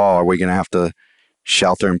the fall, are we going to have to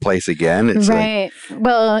shelter in place again? It's right.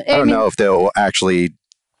 Well, I don't know if they'll actually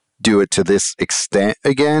do it to this extent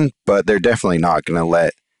again, but they're definitely not going to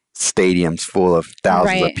let stadiums full of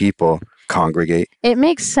thousands of people congregate. It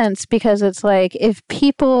makes sense because it's like if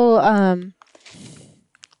people are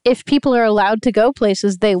allowed to go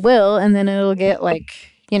places, they will, and then it'll get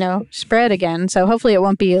like, spread again. So hopefully it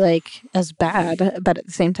won't be like as bad, but at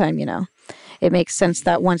the same time, it makes sense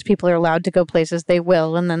that once people are allowed to go places, they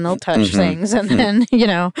will, and then they'll touch things, and then,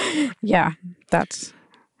 yeah, that's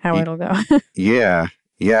how it'll go. Yeah,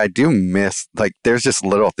 I do miss, like, there's just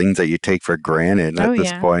little things that you take for granted at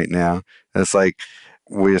this point now. It's like,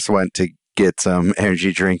 we just went to get some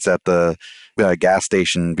energy drinks at the gas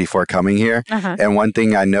station before coming here, and one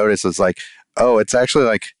thing I noticed was like, oh, it's actually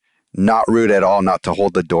like not rude at all not to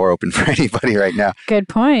hold the door open for anybody right now. Good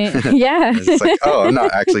point. Yeah. It's like, oh, I'm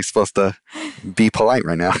not actually supposed to be polite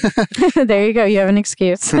right now. There you go. You have an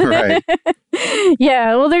excuse. Right.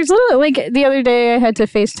 Yeah. Well, there's little, like the other day I had to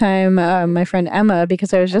FaceTime my friend Emma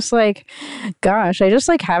because I was just like, gosh, I just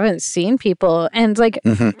like haven't seen people. And like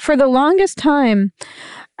for the longest time,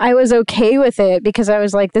 I was okay with it because I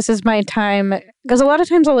was like, this is my time. Because a lot of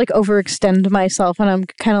times I'll like overextend myself and I'm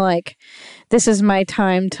kind of like, this is my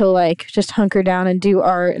time to like just hunker down and do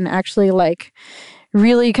art and actually like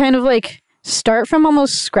really kind of like start from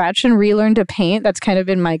almost scratch and relearn to paint. That's kind of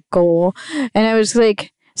been my goal. And I was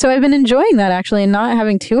like, so I've been enjoying that actually and not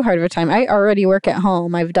having too hard of a time. I already work at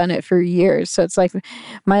home. I've done it for years. So it's like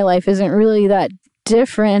my life isn't really that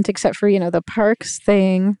different except for, the parks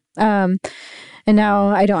thing. And now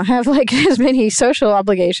I don't have like as many social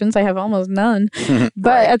obligations. I have almost none.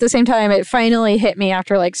 But at the same time, it finally hit me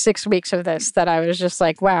after like 6 weeks of this that I was just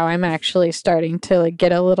like, wow, I'm actually starting to like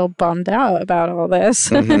get a little bummed out about all this.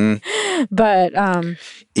 But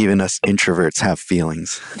even us introverts have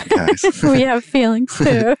feelings, guys. We have feelings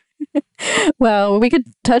too. Well, we could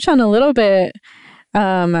touch on a little bit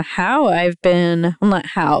how I've been, well, not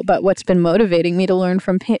how, but what's been motivating me to learn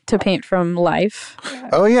to paint from life.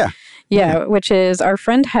 Oh, yeah. Yeah, which is our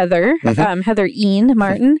friend Heather, Heather Ian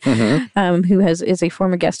Martin, who is a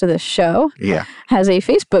former guest of this show, has a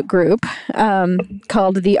Facebook group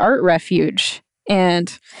called The Art Refuge.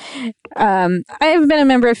 And I've been a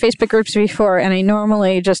member of Facebook groups before, and I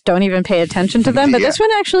normally just don't even pay attention to them. But this one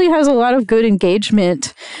actually has a lot of good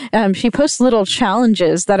engagement. She posts little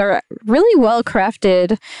challenges that are really well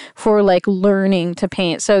crafted for like learning to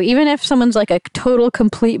paint. So even if someone's like a total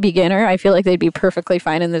complete beginner, I feel like they'd be perfectly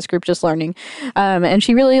fine in this group just learning. And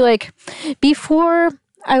she really like, before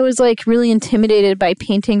I was like really intimidated by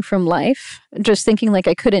painting from life, just thinking like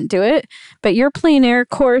I couldn't do it. But your plein air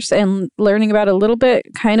course and learning about it a little bit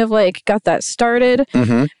kind of like got that started.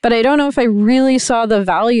 But I don't know if I really saw the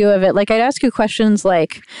value of it. Like I'd ask you questions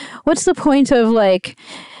like, what's the point of like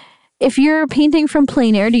if you're painting from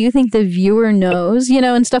plein air, do you think the viewer knows,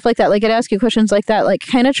 and stuff like that? Like, I'd ask you questions like that, like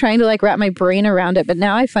kind of trying to like wrap my brain around it. But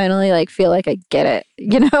now I finally like feel like I get it,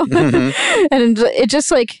 Mm-hmm. and it just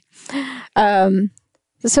like,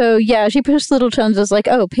 so yeah, she puts little challenges like,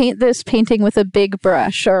 oh, paint this painting with a big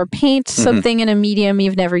brush, or paint something in a medium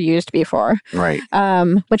you've never used before. Right.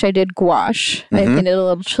 Which I did gouache. I painted a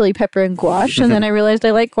little chili pepper and gouache, and then I realized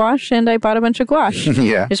I like gouache, and I bought a bunch of gouache.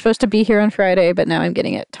 Yeah. It's supposed to be here on Friday, but now I'm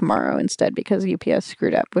getting it tomorrow instead because UPS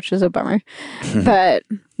screwed up, which is a bummer. But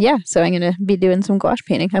yeah, so I'm going to be doing some gouache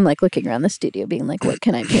painting. I'm like looking around the studio being like, what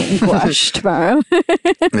can I paint in gouache tomorrow?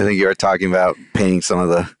 I think you were talking about painting some of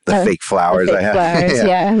the fake flowers the fake I have. Flowers,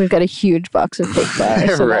 yeah, we've got a huge box of fake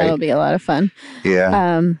flowers, so that'll be a lot of fun.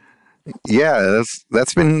 Yeah. Yeah,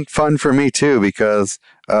 that's been fun for me too, because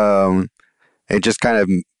it just kind of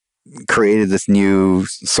created this new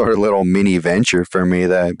sort of little mini venture for me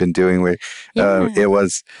that I've been doing with it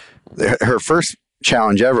was her first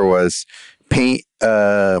challenge ever was paint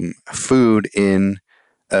food in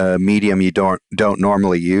a medium you don't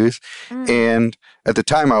normally use. And at the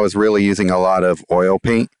time I was really using a lot of oil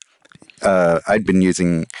paint. I'd been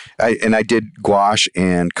using, I did gouache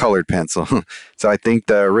and colored pencil. So I think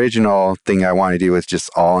the original thing I wanted to do was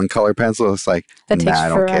just all in colored pencil. It's like, I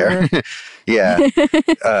don't care. Yeah.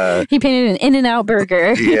 He painted an In-N-Out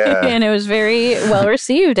burger. Yeah. And it was very well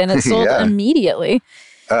received, and it sold immediately.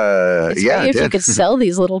 It's great if you could sell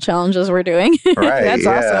these little challenges we're doing. Right. That's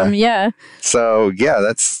awesome. Yeah. So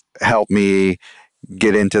that's helped me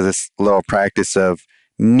get into this little practice of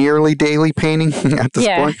nearly daily painting at this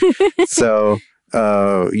point. So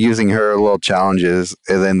using her little challenges,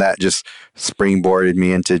 and then that just springboarded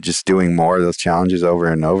me into just doing more of those challenges over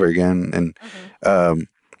and over again. And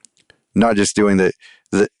not just doing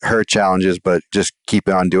her challenges, but just keep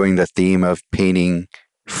on doing the theme of painting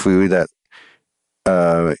food that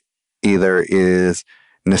either is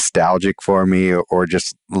nostalgic for me or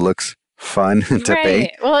just looks fun to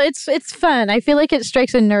paint. Well, it's fun. I feel like it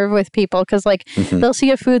strikes a nerve with people because like they'll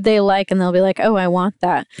see a food they like and they'll be like, oh, I want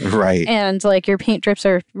that. Right. And like your paint drips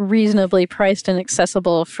are reasonably priced and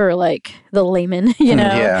accessible for like the layman,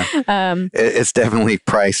 Yeah. It's definitely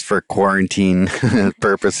priced for quarantine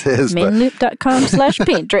purposes.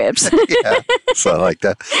 Mainloop.com/paint drips. Yeah. So like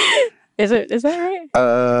that. Is that right?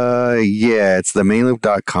 Yeah, it's the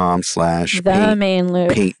mainloop.com / the main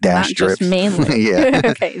loop paint dash drips. Just main loop. Yeah.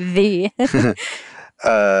 Okay.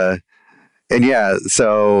 And yeah,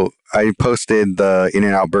 so I posted the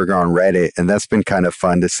In-N-Out burger on Reddit, and that's been kind of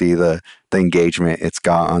fun to see the engagement it's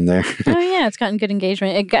got on there. Oh yeah, it's gotten good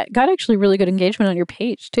engagement. It got actually really good engagement on your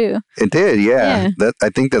page too. It did, yeah. I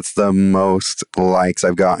think that's the most likes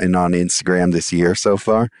I've gotten on Instagram this year so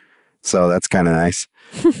far. So that's kind of nice.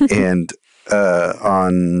 And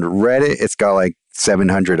on Reddit, it's got like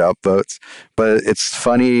 700 upvotes. But it's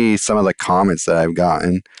funny, some of the comments that I've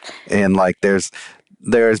gotten. And like there's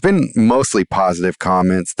been mostly positive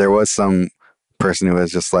comments. There was some person who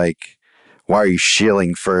was just like, why are you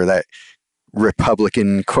shilling for that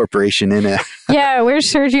Republican corporation in it? Yeah,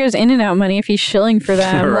 where's Sergio's In-N-Out money if he's shilling for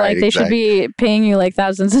them? Right, like they should be paying you like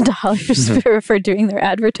thousands of dollars for doing their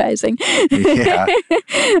advertising. Yeah.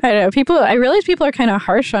 I don't know. I realize people are kind of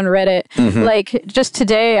harsh on Reddit. Like just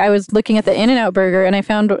today I was looking at the In-N-Out burger and I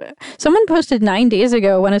found someone posted 9 days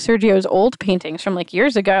ago one of Sergio's old paintings from like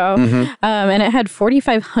years ago. And it had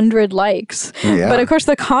 4,500 likes. Yeah. But of course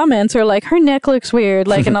the comments are like, her neck looks weird,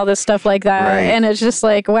 like, and all this stuff like that. Right. And it's just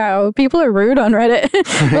like, wow, people are rude on Reddit.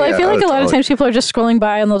 Well, I feel like a lot of times people are just scrolling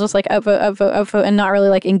by and they'll just like upvote and not really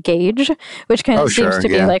like engage, which kind of seems to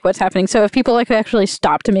be like what's happening. So if people like actually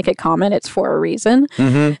stop to make a comment, it's for a reason.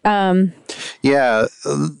 Yeah,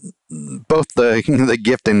 both the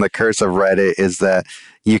gift and the curse of Reddit is that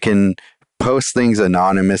you can post things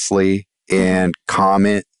anonymously and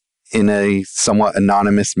comment in a somewhat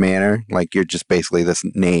anonymous manner. Like you're just basically this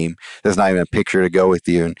name. There's not even a picture to go with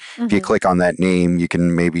you. And if you click on that name, you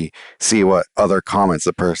can maybe see what other comments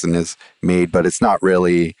the person has made, but it's not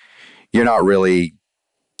really, you're not really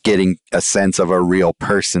getting a sense of a real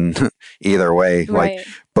person either way. Right. Like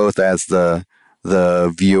both as the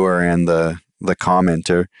viewer and the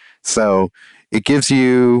commenter. So it gives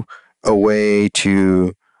you a way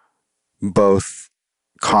to both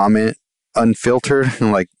comment unfiltered,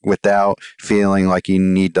 like without feeling like you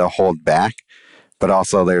need to hold back. But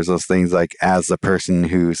also there's those things like as the person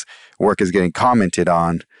whose work is getting commented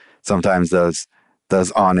on, sometimes those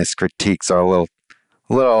honest critiques are a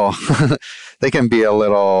little, they can be a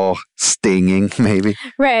little stinging, maybe.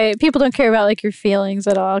 Right. People don't care about like your feelings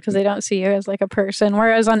at all because they don't see you as like a person.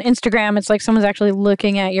 Whereas on Instagram, it's like someone's actually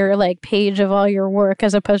looking at your like page of all your work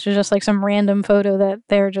as opposed to just like some random photo that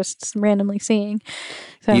they're just randomly seeing.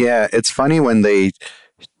 So. Yeah, it's funny when they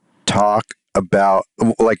talk about,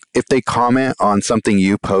 like, if they comment on something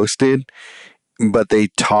you posted, but they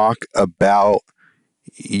talk about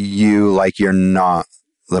you like you're not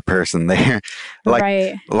the person there.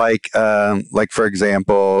 Like, like for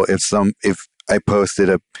example, if I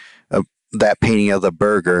posted that painting of the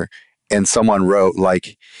burger and someone wrote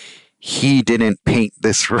like, he didn't paint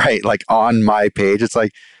this right, like on my page, it's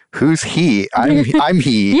like, who's he? I'm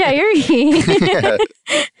he. Yeah, you're he. Yeah.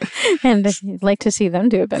 And I'd like to see them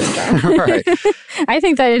do a better job. Right. I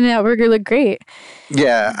think that In-N-Out Burger looked great.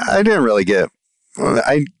 Yeah, I didn't really get.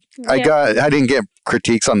 I didn't get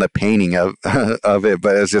critiques on the painting of it,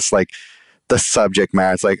 but it was just like the subject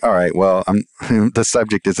matter. It's like, all right, well, the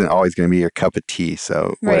subject isn't always going to be your cup of tea,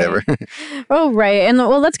 so whatever. Right. Oh, right. And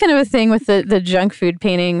well, that's kind of a thing with the junk food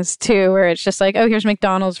paintings too, where it's just like, oh, here's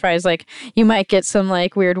McDonald's fries. Like, you might get some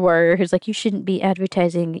like weird warrior who's like, you shouldn't be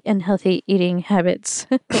advertising unhealthy eating habits.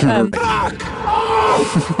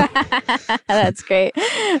 That's great.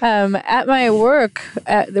 At my work,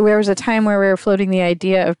 there was a time where we were floating the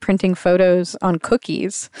idea of printing photos on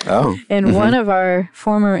cookies. Oh. And one of our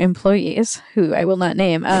former employees, who I will not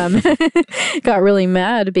name, got really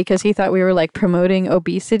mad because he thought we were like promoting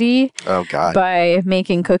obesity. Oh, God. By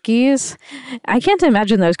making cookies. I can't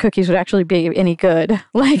imagine those cookies would actually be any good,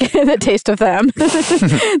 like the taste of them.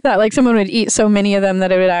 That like someone would eat so many of them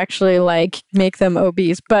that it would actually like make them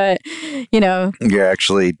obese. But, you know. You're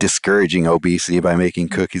actually discouraging obesity by making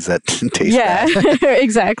cookies that taste bad. Yeah,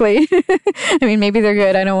 exactly. I mean, maybe they're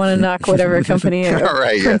good. I don't want to knock whatever company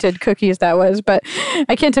printed cookies that was, but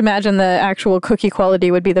I can't imagine the actual cookie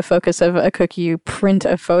quality would be the focus of a cookie you print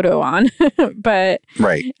a photo on. But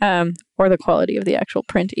right. Or the quality of the actual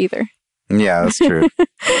print either. Yeah, that's true.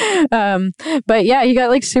 But yeah, he got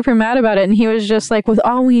like super mad about it, and he was just like, with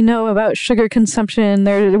all we know about sugar consumption,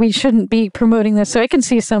 we shouldn't be promoting this. So I can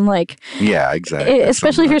see some like, yeah, exactly.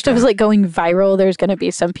 Especially if your stuff is like going viral, there's going to be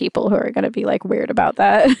some people who are going to be like weird about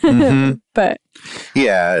that. Mm-hmm. But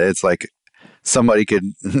yeah, it's like somebody could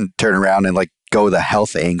turn around and like go the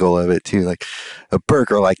health angle of it too. Like, a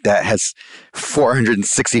burger like that has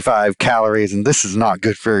 465 calories, and this is not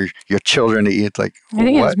good for your children to eat. It's like, I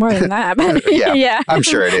think it's more than that. But yeah, I'm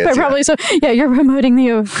sure it is. But probably so. Yeah, you're promoting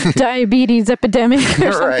the diabetes epidemic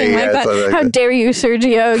or something like that. Like How dare you,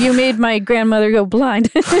 Sergio? You made my grandmother go blind.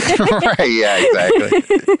 Right? Yeah, exactly.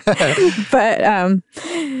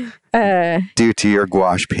 But due to your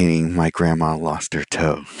gouache painting, my grandma lost her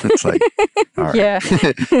toe. It's like, all right. Yeah.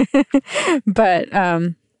 But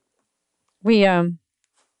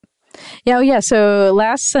so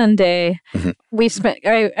last Sunday, we spent,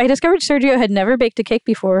 I discovered Sergio had never baked a cake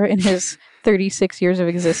before in his 36 years of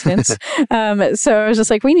existence. So I was just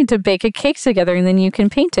like, we need to bake a cake together and then you can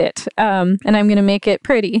paint it. And I'm going to make it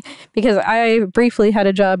pretty because I briefly had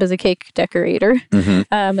a job as a cake decorator.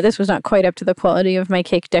 But this was not quite up to the quality of my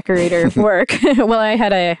cake decorator work. Well,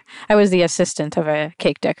 I was the assistant of a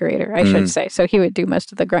cake decorator, I should say. So he would do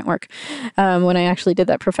most of the grunt work when I actually did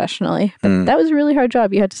that professionally. But that was a really hard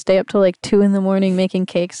job. You had to stay up till like 2 a.m. making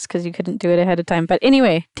cakes because you couldn't do it ahead of time. But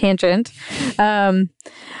anyway, tangent.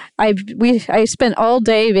 I spent all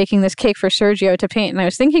day baking this cake for Sergio to paint, and I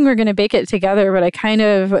was thinking we are going to bake it together, but I kind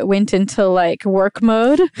of went into like work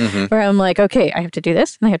mode where I'm like, okay, I have to do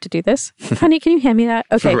this and I have to do this. Honey, can you hand me that?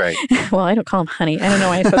 Okay. Right. Well, I don't call him honey. I don't know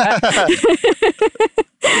why I said that.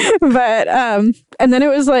 But, and then it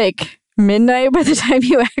was like midnight by the time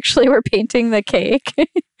you actually were painting the cake.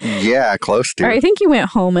 Yeah, close to. Or I think you went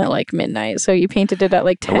home at like midnight, so you painted it at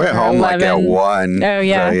like 10 I went home 11. Like at 1. Oh,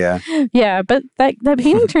 yeah. So, yeah. Yeah, but that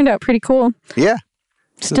painting turned out pretty cool. Yeah.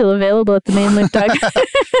 Still available at the mainlift.com.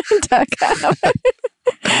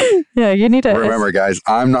 Yeah, you need to... Remember, guys,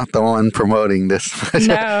 I'm not the one promoting this.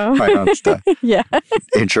 No. My own stuff. Yeah.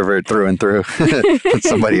 Introvert through and through. Let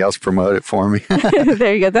somebody else promote it for me.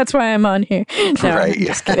 There you go. That's why I'm on here. No, right. I'm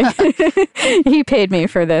just kidding. He paid me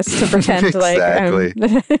for this to pretend exactly.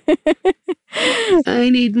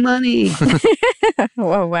 I need money.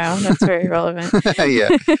 Oh, wow. That's very relevant. Yeah.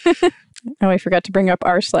 Oh, I forgot to bring up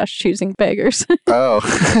r/choosing beggars. Oh.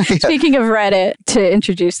 Yeah. Speaking of Reddit, to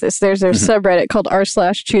introduce this, there's a subreddit called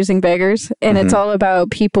r/choosing beggars, and it's all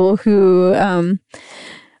about people who,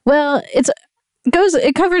 well,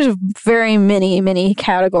 it covers very many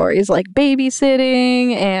categories, like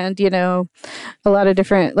babysitting and, a lot of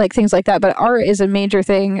different like things like that. But art is a major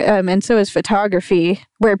thing. And so is photography,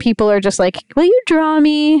 where people are just like, will you draw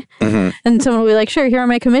me? Mm-hmm. And someone will be like, sure, here are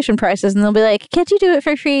my commission prices. And they'll be like, can't you do it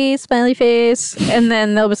for free? Smiley face. And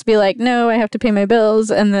then they'll just be like, no, I have to pay my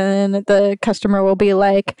bills. And then the customer will be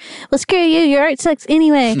like, well, screw you, your art sucks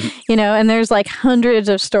anyway. And there's like hundreds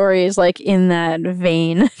of stories like in that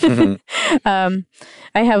vein. Mm-hmm.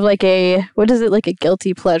 I have like a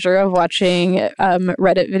guilty pleasure of watching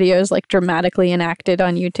Reddit videos like dramatically enacted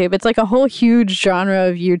on YouTube. It's like a whole huge genre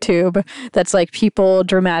of YouTube that's like people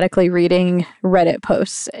dramatically reading Reddit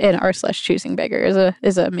posts, and r/choosing beggar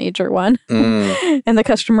is a major one. Mm. And the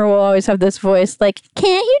customer will always have this voice like,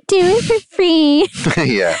 can't you do it for free?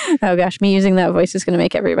 Yeah. Oh gosh, me using that voice is going to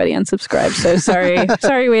make everybody unsubscribe. So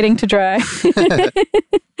sorry waiting to dry.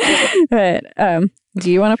 But do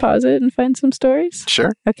you want to pause it and find some stories?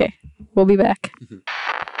 Sure. Okay. We'll be back.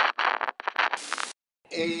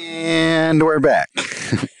 And we're back.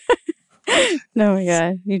 Oh my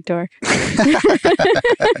God, you dork.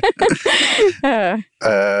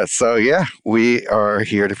 So yeah, we are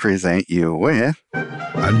here to present you with...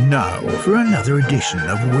 And now for another edition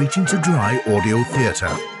of Waiting to Dry Audio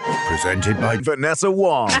Theatre, presented by Vanessa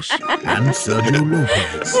Walsh and Sergio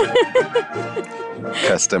Lopez.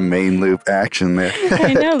 Custom main loop action there.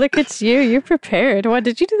 I know, look, it's you. You're prepared. What,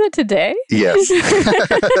 did you do that today? Yes.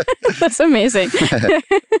 That's amazing.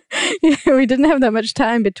 We didn't have that much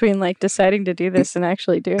time between like deciding to do this and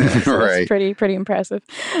actually doing it. So right. It's pretty impressive.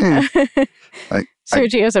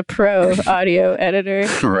 Sergio's a pro audio editor.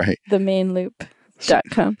 Right. The main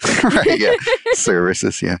loop.com. Right, yeah.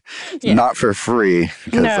 Services, yeah. Not for free.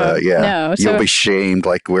 Because, no. You'll be shamed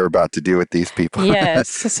like we're about to do with these people. Yes.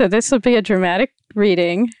 So this will be a dramatic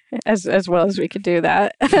reading, as well as we could do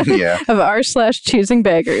that. Yeah. Of r/choosing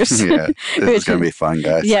beggars. Yeah. This is going to be fun,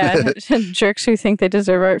 guys. Yeah. Jerks who think they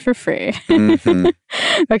deserve art for free. Mm-hmm.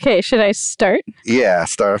 Okay, should I start? Yeah,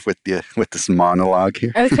 start off with this monologue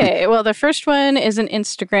here. Okay, well, the first one is an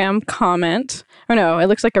Instagram comment. Or no, it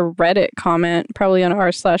looks like a Reddit comment, probably on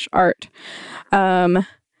r/art.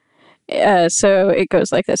 So it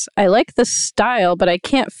goes like this. I like the style, but I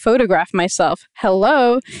can't photograph myself.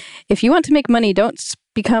 Hello? If you want to make money, don't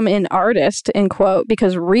become an artist, end quote,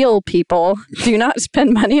 because real people do not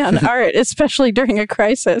spend money on art, especially during a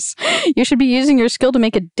crisis. You should be using your skill to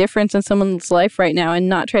make a difference in someone's life right now and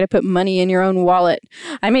not try to put money in your own wallet.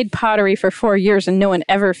 I made pottery for 4 years and no one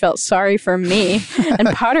ever felt sorry for me. And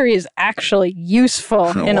pottery is actually useful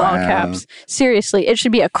in all caps. Seriously, it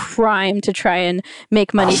should be a crime to try and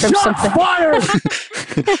make money from something.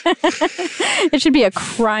 It should be a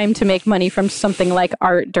crime to make money from something like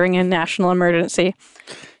art during a national emergency.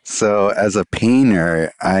 So as a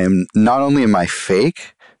painter, I'm not only am I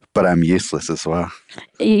fake, but I'm useless as well.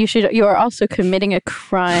 You are also committing a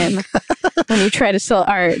crime when you try to sell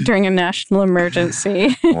art during a national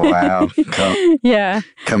emergency. Wow.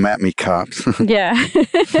 Come at me, cops. Yeah.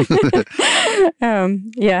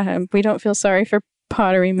 We don't feel sorry for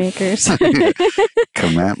pottery makers.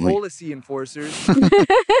 Come at me. Policy enforcers.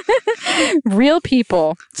 Real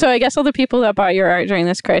people. So I guess all the people that bought your art during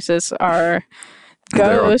this crisis are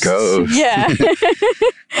ghosts. Yeah.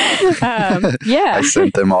 Yeah. I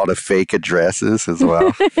sent them all to fake addresses as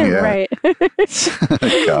well. Yeah. Right.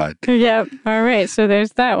 God. Yep. All right. So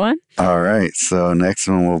there's that one. All right. So next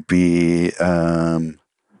one will be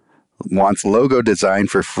wants logo design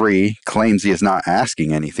for free, claims he is not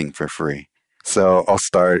asking anything for free. So I'll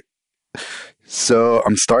start. So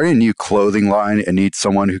I'm starting a new clothing line and need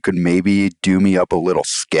someone who could maybe do me up a little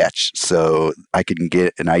sketch so I can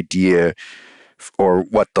get an idea or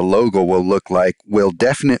what the logo will look like. We'll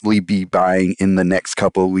definitely be buying in the next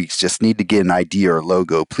couple of weeks. Just need to get an idea or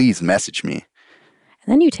logo. Please message me.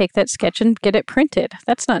 And then you take that sketch and get it printed.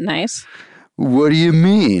 That's not nice. What do you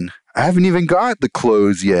mean? I haven't even got the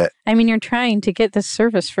clothes yet. I mean, you're trying to get this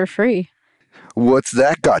service for free. What's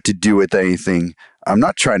that got to do with anything? I'm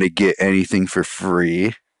not trying to get anything for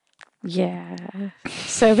free. Yeah.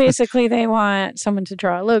 So basically they want someone to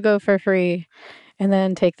draw a logo for free and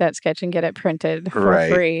then take that sketch and get it printed for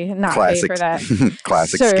free. Not pay for that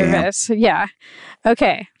classic service. Scam. Yeah.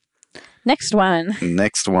 Okay. Next one.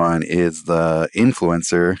 Next one is the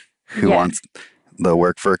influencer who wants the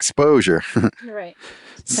work for exposure. Right.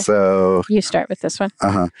 So you start with this one.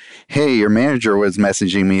 Hey, your manager was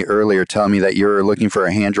messaging me earlier telling me that you're looking for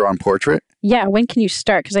a hand-drawn portrait. Yeah, when can you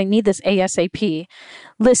start? Because I need this ASAP.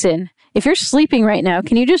 Listen, if you're sleeping right now,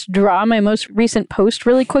 can you just draw my most recent post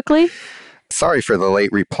really quickly? Sorry for the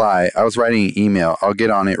late reply. I was writing an email. I'll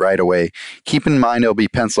get on it right away. Keep in mind it'll be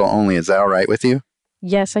pencil only. Is that all right with you?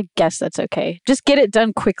 Yes, I guess that's okay. Just get it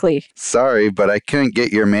done quickly. Sorry, but I couldn't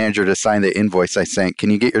get your manager to sign the invoice I sent. Can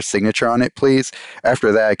you get your signature on it, please?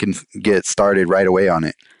 After that, I can get started right away on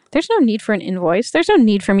it. There's no need for an invoice. There's no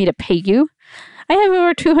need for me to pay you. I have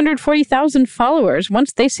over 240,000 followers.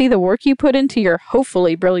 Once they see the work you put into your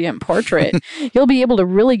hopefully brilliant portrait, you'll be able to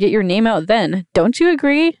really get your name out then. Don't you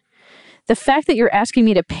agree? The fact that you're asking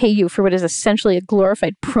me to pay you for what is essentially a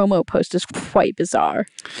glorified promo post is quite bizarre.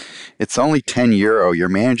 It's only €10. Your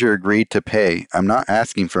manager agreed to pay. I'm not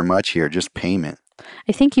asking for much here, just payment.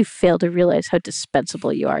 I think you fail to realize how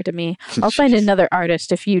dispensable you are to me. I'll find another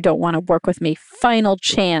artist if you don't want to work with me. Final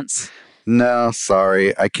chance. No,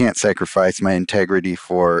 sorry. I can't sacrifice my integrity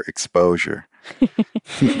for exposure.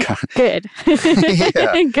 Good.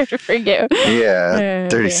 Yeah. Good for you. Yeah.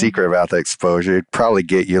 Dirty secret about the exposure. It'd probably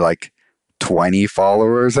get you like 20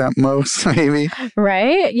 followers at most, maybe.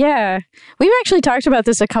 Right? Yeah. We've actually talked about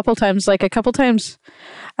this a couple times,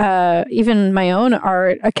 even my own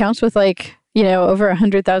art accounts with over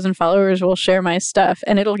 100,000 followers will share my stuff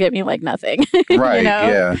and it'll get me like nothing. Right.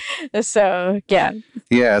 Yeah. So, yeah.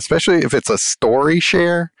 Yeah. Especially if it's a story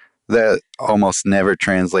share that almost never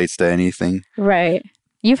translates to anything. Right.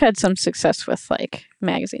 You've had some success with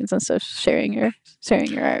magazines and stuff sharing your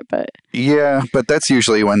art, but yeah, but that's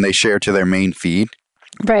usually when they share to their main feed.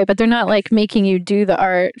 Right, but they're not like making you do the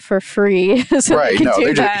art for free. So right, they can no, do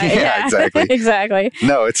they're that. just, yeah, exactly. Exactly.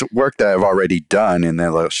 No, it's work that I've already done, and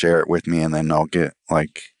then they'll share it with me, and then I'll get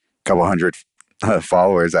like a couple hundred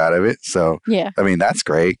followers out of it. So, yeah, I mean, that's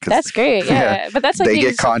great. That's great, yeah. But that's like they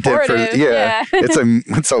get content for,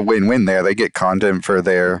 it's a win-win there. They get content for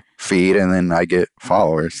their feed, and then I get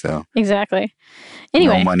followers. So exactly.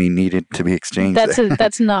 Anyway, no money needed to be exchanged.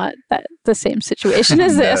 That's not the same situation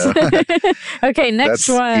as this. Okay, next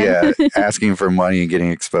one. Yeah, asking for money and getting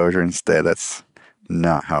exposure instead. That's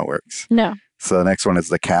not how it works. No. So the next one is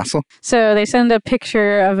the castle. So they send a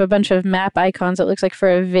picture of a bunch of map icons. It looks like for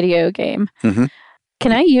a video game. Mm-hmm.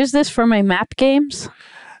 Can I use this for my map games?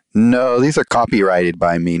 No, these are copyrighted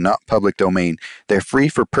by me, not public domain. They're free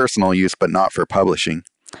for personal use, but not for publishing.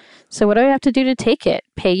 So what do I have to do to take it?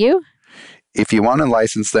 Pay you? If you want to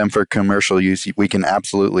license them for commercial use, we can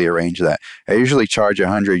absolutely arrange that. I usually charge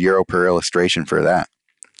 €100 per illustration for that.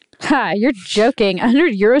 Ha, you're joking.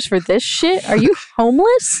 €100 for this shit? Are you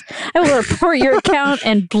homeless? I will report your account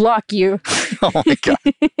and block you. Oh my God.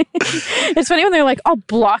 It's funny when they're like, I'll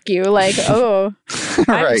block you. Like, oh,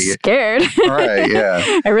 I'm scared. Right,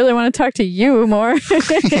 yeah. I really want to talk to you more.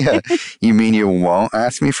 Yeah. You mean you won't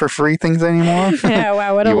ask me for free things anymore? Yeah,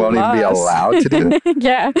 wow, what a loss. You won't even be allowed to do it?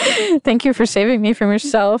 Yeah. Thank you for saving me from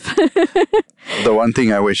yourself. The one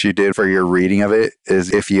thing I wish you did for your reading of it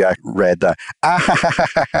is if you read the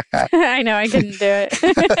I know, I couldn't do it.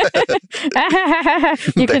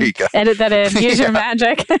 You can edit that in. Use your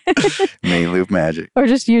magic. Main loop magic. Or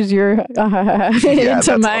just use your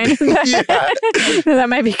into mine. That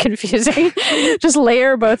might be confusing. Just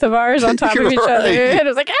layer both of ours on top of each other. And it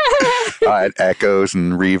was like, add echoes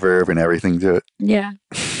and reverb and everything to it. Yeah.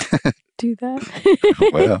 Do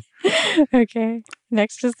that. Well. Okay.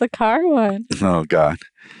 Next is the car one. Oh, God.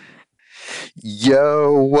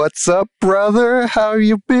 Yo, what's up, brother? How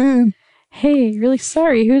you been? Hey, really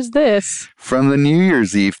sorry. Who's this? From the New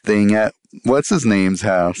Year's Eve thing at what's-his-name's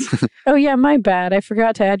house. Oh, yeah, my bad. I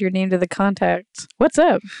forgot to add your name to the contacts. What's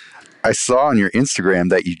up? I saw on your Instagram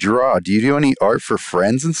that you draw. Do you do any art for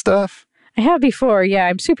friends and stuff? I have before, yeah.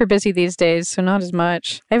 I'm super busy these days, so not as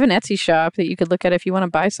much. I have an Etsy shop that you could look at if you want to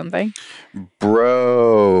buy something.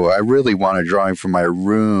 Bro, I really want a drawing for my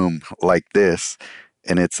room like this.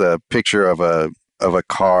 And it's a picture of a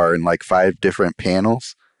car in like 5 different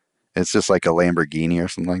panels. It's just like a Lamborghini or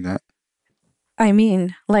something like that. I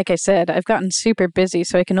mean, like I said, I've gotten super busy,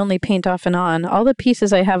 so I can only paint off and on. All the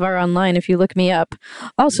pieces I have are online if you look me up.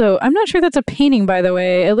 Also, I'm not sure that's a painting, by the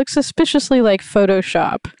way. It looks suspiciously like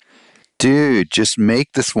Photoshop. Dude, just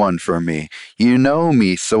make this one for me. You know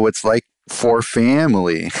me, so it's like for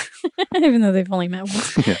family. Even though they've only met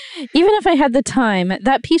once. Yeah. Even if I had the time,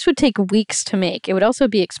 that piece would take weeks to make. It would also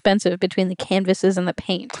be expensive between the canvases and the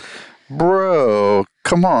paint. Bro,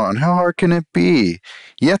 come on. How hard can it be?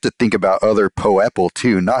 You have to think about other poeple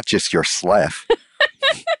too, not just your sleff.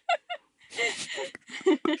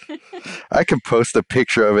 I can post a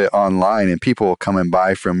picture of it online and people will come and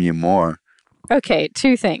buy from you more. Okay,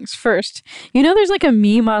 2 things. First, there's like a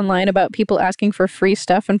meme online about people asking for free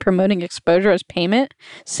stuff and promoting exposure as payment.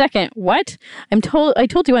 Second, what? I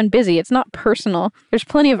told you I'm busy. It's not personal. There's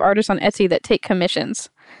plenty of artists on Etsy that take commissions.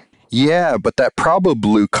 Yeah, but that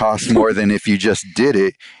probably costs more than if you just did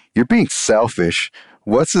it. You're being selfish.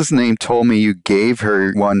 What's his name told me you gave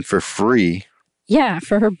her one for free. Yeah,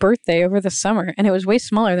 for her birthday over the summer, and it was way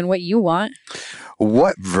smaller than what you want.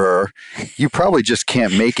 What, Ver? You probably just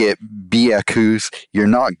can't make it, Biakus. You're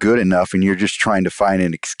not good enough, and you're just trying to find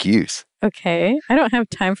an excuse. Okay, I don't have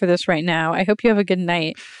time for this right now. I hope you have a good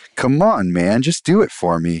night. Come on, man, just do it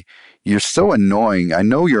for me. You're so annoying. I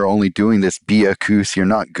know you're only doing this, Biakus. You're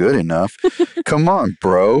not good enough. Come on,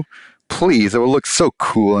 bro. Please, it will look so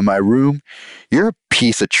cool in my room. You're a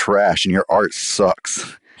piece of trash, and your art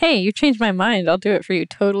sucks. Hey, you changed my mind. I'll do it for you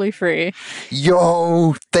totally free.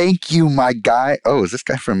 Yo, thank you, my guy. Oh, is this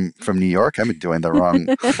guy from New York? I've been doing the wrong.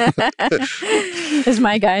 Is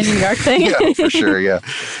my guy a New York thing? Yeah, for sure, yeah.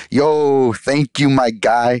 Yo, thank you, my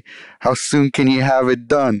guy. How soon can you have it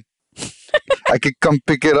done? I could come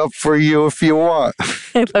pick it up for you if you want.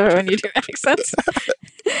 I love it when you do accents.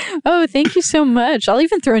 Oh, thank you so much. I'll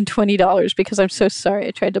even throw in $20 because I'm so sorry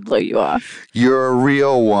I tried to blow you off. You're a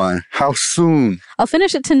real one. How soon? I'll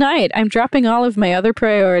finish it tonight. I'm dropping all of my other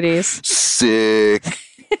priorities. Sick.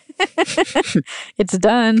 It's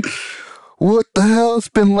done. What the hell? It's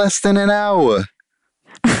been less than an hour.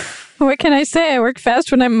 What can I say? I work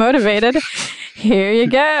fast when I'm motivated. Here you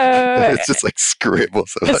go. It's just like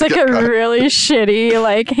scribbles. It's like a really shitty,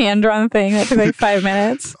 like hand-drawn thing that took like 5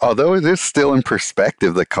 minutes. Although it is still in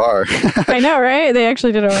perspective, the car. I know, right? They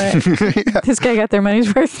actually did all right. Yeah. This guy got their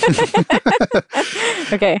money's worth.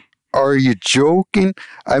 Okay. Are you joking?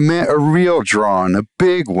 I meant a real drawing, a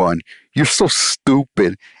big one. You're so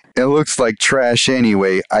stupid. It looks like trash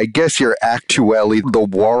anyway. I guess you're actually the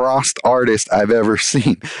worst artist I've ever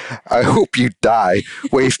seen. I hope you die.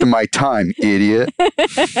 Wasting my time, idiot.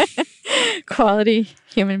 Quality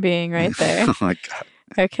human being right there. Oh my God.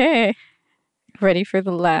 Okay. Ready for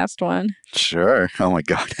the last one? Sure. Oh my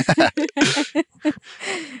God.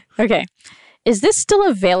 Okay. Is this still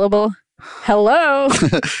available? Hello?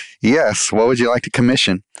 Yes. What would you like to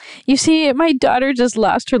commission? You see, my daughter just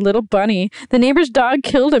lost her little bunny. The neighbor's dog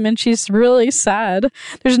killed him and she's really sad.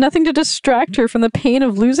 There's nothing to distract her from the pain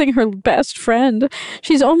of losing her best friend.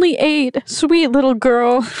 She's only 8. Sweet little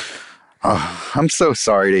girl. Oh, I'm so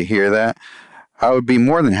sorry to hear that. I would be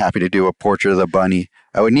more than happy to do a portrait of the bunny.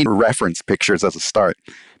 I would need reference pictures as a start.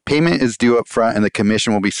 Payment is due up front and the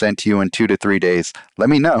commission will be sent to you in 2 to 3 days. Let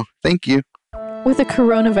me know. Thank you. With the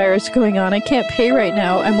coronavirus going on, I can't pay right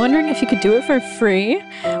now. I'm wondering if you could do it for free?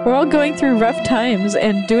 We're all going through rough times,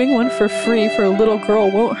 and doing one for free for a little girl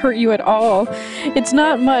won't hurt you at all. It's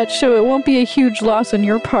not much, so it won't be a huge loss on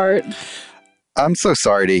your part. I'm so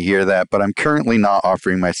sorry to hear that, but I'm currently not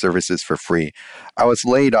offering my services for free. I was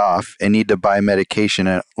laid off and need to buy medication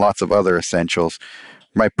and lots of other essentials.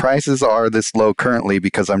 My prices are this low currently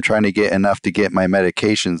because I'm trying to get enough to get my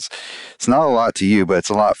medications. It's not a lot to you, but it's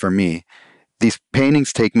a lot for me. These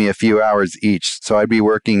paintings take me a few hours each, so I'd be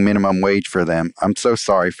working minimum wage for them. I'm so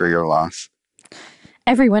sorry for your loss.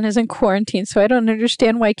 Everyone is in quarantine, so I don't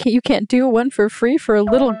understand why you can't do one for free for a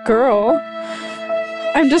little girl.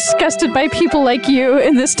 I'm disgusted by people like you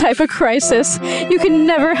in this type of crisis. You can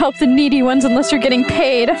never help the needy ones unless you're getting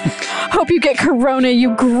paid. Hope you get corona,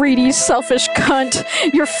 you greedy, selfish cunt.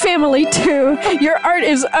 Your family, too. Your art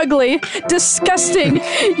is ugly. Disgusting.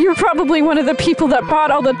 You're probably one of the people that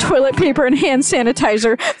bought all the toilet paper and hand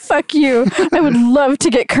sanitizer. Fuck you. I would love to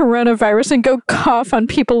get coronavirus and go cough on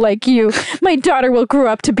people like you. My daughter will grow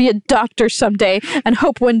up to be a doctor someday and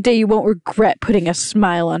hope one day you won't regret putting a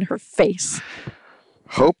smile on her face.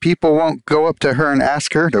 Hope people won't go up to her and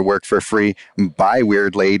ask her to work for free. Bye,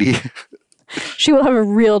 weird lady. She will have a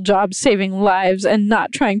real job saving lives and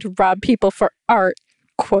not trying to rob people for art.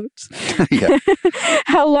 Quotes. Yeah.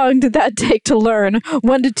 How long did that take to learn?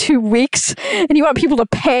 1 to 2 weeks? And you want people to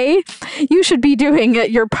pay? You should be doing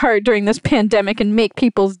your part during this pandemic and make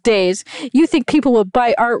people's days. You think people will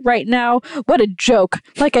buy art right now? What a joke.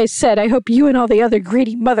 Like I said, I hope you and all the other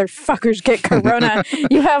greedy motherfuckers get corona.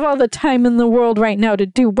 You have all the time in the world right now to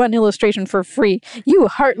do one illustration for free. You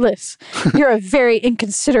heartless. You're a very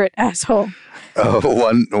inconsiderate asshole. Oh,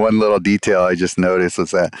 one little detail I just noticed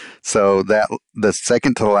was that the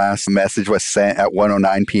second to last message was sent at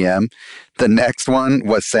 1:09 p.m. The next one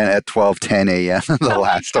was sent at 12:10 a.m. The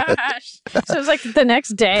last one. So it was like the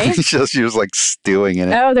next day? She was like stewing in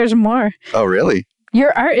it. Oh, there's more. Oh, really?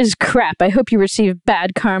 Your art is crap. I hope you receive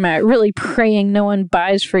bad karma. Really praying no one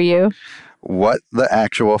buys for you. What the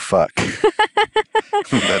actual fuck?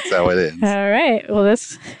 That's how it is. All right. Well,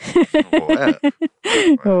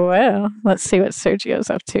 well, let's see what Sergio's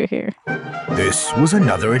up to here. This was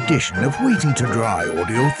another edition of Waiting to Dry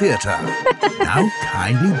Audio Theatre. Now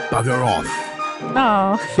kindly bugger off.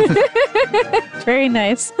 Oh, very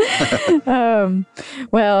nice.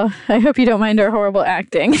 Well, I hope you don't mind our horrible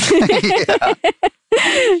acting. Yeah.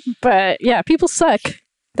 But yeah, people suck.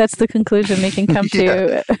 That's the conclusion they can come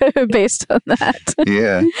to based on that.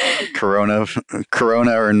 Yeah. Corona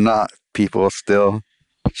or not, people still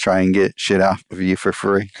try and get shit off of you for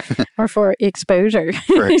free. Or for exposure.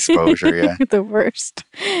 For exposure, yeah. The worst.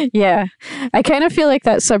 Yeah. I kind of feel like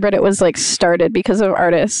that subreddit was like started because of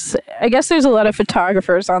artists. I guess there's a lot of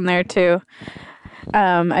photographers on there too.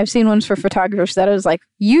 I've seen ones for photographers that was like,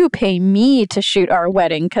 you pay me to shoot our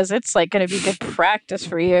wedding because it's like going to be good practice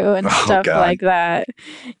for you and stuff like that.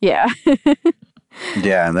 Yeah.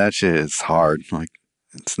 Yeah, and that shit is hard. Like,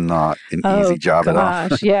 it's not an easy job at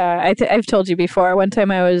all. Yeah, I've told you before. One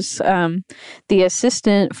time I was the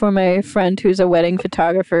assistant for my friend who's a wedding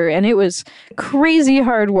photographer, and it was crazy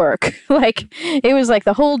hard work. Like, it was like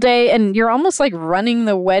the whole day, and you're almost like running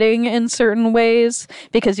the wedding in certain ways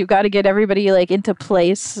because you've got to get everybody like into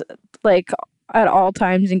place, like at all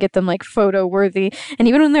times and get them like photo worthy. And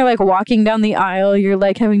even when they're like walking down the aisle, you're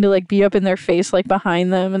like having to like be up in their face, like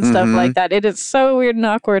behind them and stuff like that. It is so weird and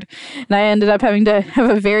awkward. And I ended up having to have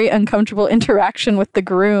a very uncomfortable interaction with the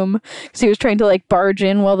groom because he was trying to like barge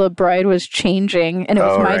in while the bride was changing. And it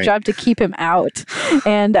was my job to keep him out.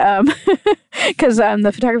 And because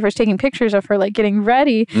the photographer's taking pictures of her like getting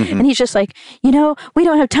ready. And he's just like, we don't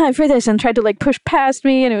have time for this, and tried to like push past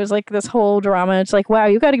me. And it was like this whole drama. It's like, wow,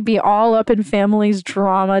 you got to be all up in family's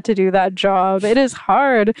drama to do that job. It is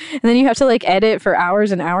hard. And then you have to like edit for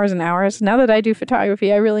hours and hours and hours. Now that I do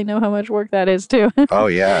photography, I really know how much work that is too. Oh,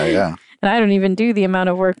 yeah. And I don't even do the amount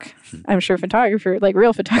of work I'm sure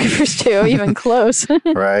real photographers do, even close.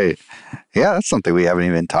 Right. Yeah, that's something we haven't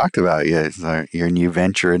even talked about yet. Is your new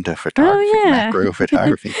venture into photography, macro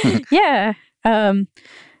photography. Yeah.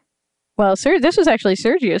 Well, this was actually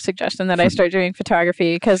Sergio's suggestion that I start doing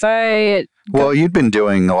photography because Well, you'd been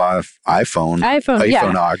doing a lot of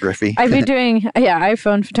iPhoneography. I've been doing,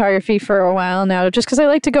 iPhone photography for a while now, just because I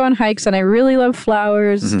like to go on hikes and I really love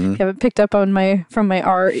flowers. I haven't picked up on from my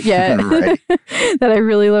art yet that I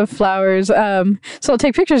really love flowers. So I'll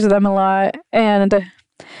take pictures of them a lot. And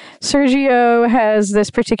Sergio has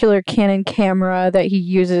this particular Canon camera that he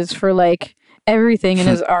uses for like everything in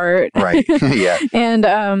his art. Right. Yeah. And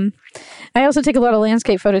I also take a lot of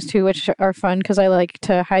landscape photos too, which are fun because I like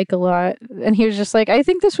to hike a lot. And he was just like, I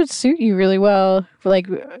think this would suit you really well for like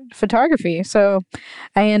photography. So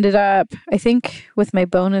I ended up, I think, with my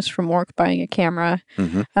bonus from work, buying a camera,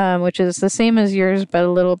 which is the same as yours, but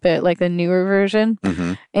a little bit like the newer version.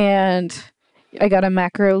 And I got a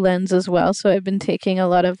macro lens as well, so I've been taking a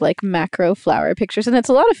lot of like macro flower pictures, and it's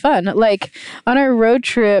a lot of fun. Like on our road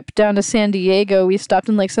trip down to San Diego, we stopped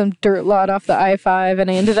in like some dirt lot off the I-5, and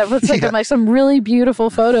I ended up with like some really beautiful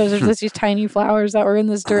photos of these tiny flowers that were in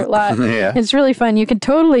this dirt lot. It's really fun. You can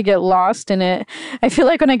totally get lost in it. I feel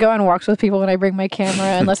like when I go on walks with people when I bring my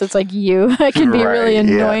camera, unless it's like you, I can be really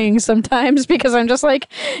annoying sometimes because I'm just like,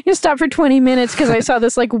 you stop for 20 minutes because I saw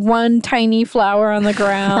this like one tiny flower on the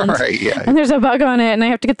ground. And there's a bug on it and I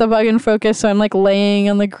have to get the bug in focus, so I'm like laying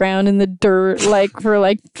on the ground in the dirt like for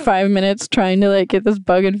like 5 minutes trying to like get this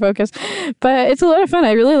bug in focus. But it's a lot of fun.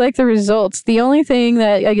 I really like the results. The only thing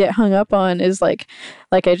that I get hung up on is like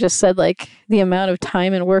I just said, like the amount of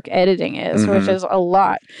time and work editing is, which is a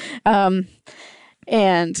lot.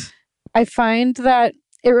 And I find that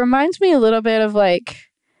it reminds me a little bit of like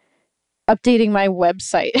updating my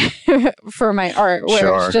website for my art,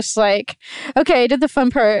 where it's just like, okay, I did the fun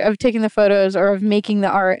part of taking the photos or of making the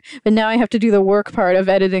art, but now I have to do the work part of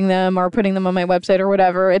editing them or putting them on my website or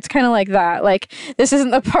whatever. It's kind of like that. Like, this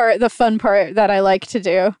isn't the fun part that I like to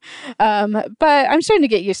do. But I'm starting to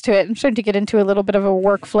get used to it. I'm starting to get into a little bit of a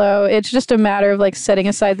workflow. It's just a matter of like setting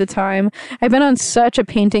aside the time. I've been on such a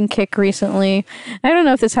painting kick recently. I don't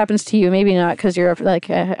know if this happens to you, maybe not because you're like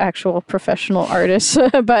an actual professional artist,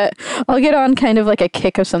 but I'll get on kind of like a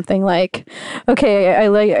kick of something like, okay,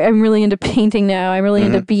 I'm really into painting now. I'm really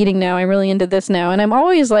into beading now. I'm really into this now. And I'm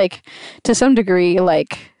always like, to some degree,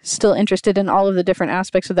 like still interested in all of the different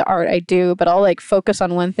aspects of the art I do, but I'll like focus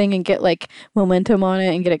on one thing and get like momentum on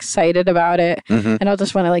it and get excited about it. And I'll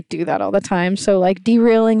just want to like do that all the time. So like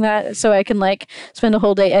derailing that so I can like spend a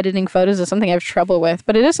whole day editing photos is something I have trouble with,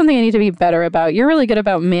 but it is something I need to be better about. You're really good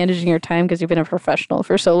about managing your time because you've been a professional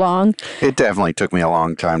for so long. It definitely took me a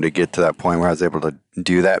long time to get to that point where I was able to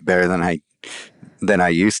do that better than I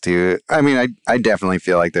used to. I mean, I definitely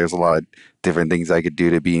feel like there's a lot of different things I could do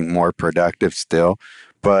to be more productive still.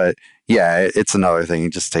 But yeah, it's another thing.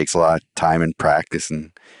 It just takes a lot of time and practice,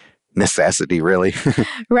 and necessity, really.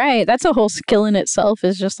 Right. That's a whole skill in itself,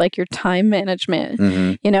 is just like your time management,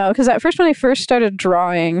 Mm-hmm. you know, because at first when I first started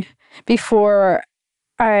drawing, before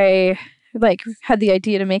I like had the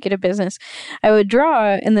idea to make it a business, I would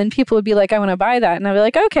draw and then people would be like, I want to buy that. And I'd be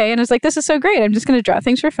like, okay. And it's like, this is so great. I'm just going to draw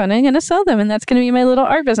things for fun. I'm going to sell them. And that's going to be my little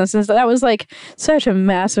art business. And so that was like such a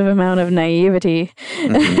massive amount of naivety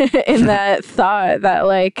in that thought that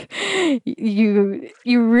like you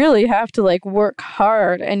really have to like work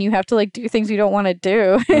hard and you have to like do things you don't want to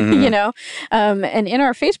do, you know? And in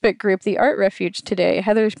our Facebook group, the Art Refuge today,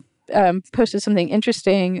 Heather posted something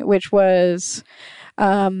interesting, which was,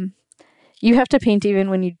 you have to paint even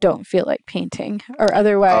when you don't feel like painting, or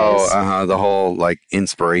otherwise. The whole like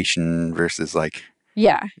inspiration versus like.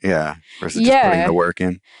 Yeah. Yeah. Versus just putting the work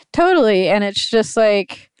in. Totally. And it's just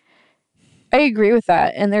like, I agree with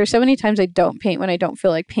that. And there are so many times I don't paint when I don't feel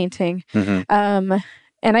like painting. And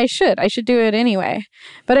I should do it anyway.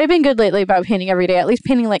 But I've been good lately about painting every day, at least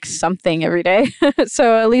painting like something every day.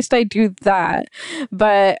 So at least I do that.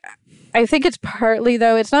 But I think it's partly,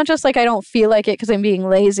 though, it's not just like I don't feel like it because I'm being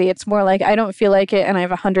lazy. It's more like I don't feel like it and I have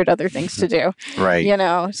 100 other things to do. Right. You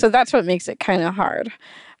know, so that's what makes it kind of hard.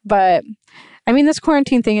 But I mean, this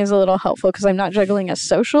quarantine thing is a little helpful because I'm not juggling a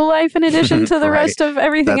social life in addition to the rest of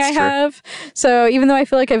everything I have. So even though I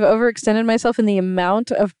feel like I've overextended myself in the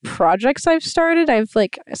amount of projects I've started, I've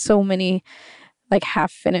like so many like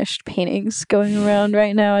half-finished paintings going around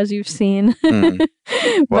right now, as you've seen.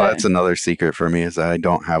 Well, that's another secret for me, is that I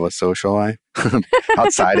don't have a social life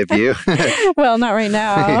outside of you. Well, not right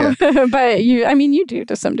now, but you do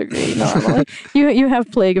to some degree normally. You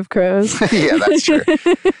have plague of crows. Yeah, that's true.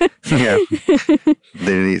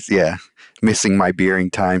 Missing my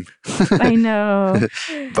beering time. I know.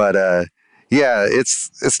 But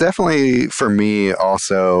it's definitely for me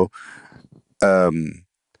also.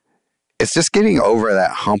 It's just getting over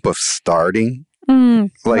that hump of starting.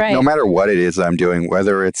 No matter what it is I'm doing,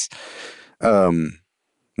 whether it's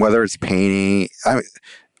painting,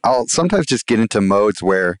 I'll sometimes just get into modes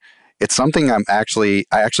where it's something I actually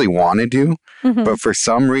want to do, but for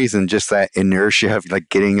some reason, just that inertia of like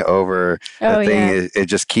getting over the thing, it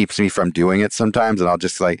just keeps me from doing it sometimes, and I'll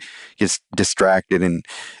just like get distracted, and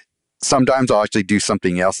sometimes I'll actually do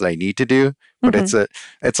something else that I need to do, but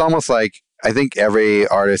it's almost like, I think every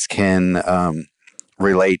artist can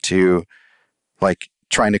relate to like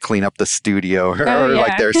trying to clean up the studio or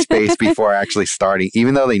like their space before actually starting.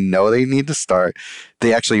 Even though they know they need to start,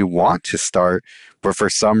 they actually want to start, but for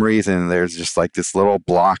some reason there's just like this little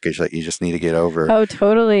blockage that you just need to get over. Oh,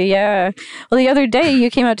 totally. Yeah. Well, the other day you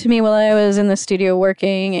came up to me while I was in the studio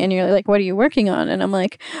working and you're like, what are you working on? And I'm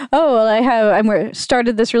like, oh, well, I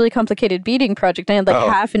started this really complicated beading project. I had like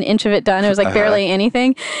half an inch of it done. It was like barely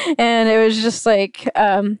anything. And it was just like,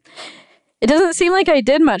 it doesn't seem like I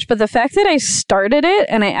did much, but the fact that I started it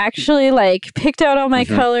and I actually like picked out all my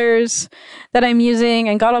colors that I'm using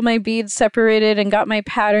and got all my beads separated and got my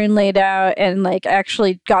pattern laid out and like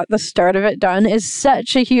actually got the start of it done is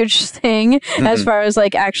such a huge thing as far as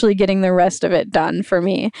like actually getting the rest of it done for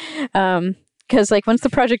me. Because like once the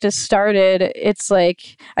project is started, it's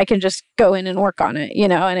like I can just go in and work on it, you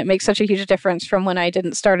know, and it makes such a huge difference from when I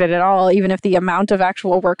didn't start it at all, even if the amount of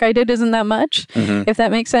actual work I did isn't that much, if that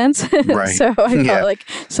makes sense. Right. So I felt like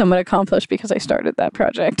somewhat accomplished because I started that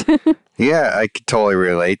project. Yeah, I could totally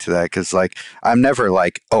relate to that because like I'm never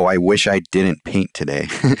like, oh, I wish I didn't paint today.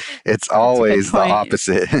 It's always the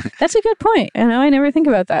opposite. That's a good point. I know I never think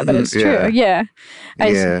about that, but it's true. Yeah.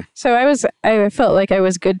 So I felt like I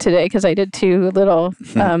was good today because I did 2 little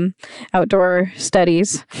outdoor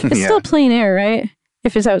studies. It's still plein air, right?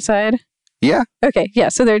 If it's outside. Yeah. Okay. Yeah.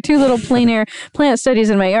 So there are 2 little plein air plant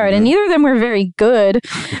studies in my yard, and neither of them were very good.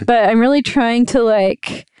 But I'm really trying to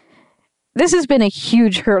like. This has been a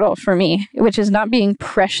huge hurdle for me, which is not being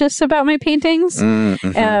precious about my paintings.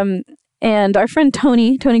 And our friend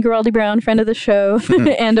Tony Giraldi Brown, friend of the show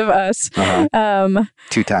and of us.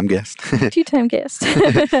 2-time guest. 2-time guest.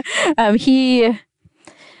 He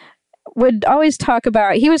would always talk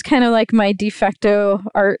about, he was kind of like my de facto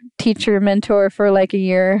art teacher mentor for like a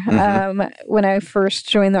year when I first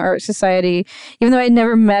joined the Art Society. Even though I'd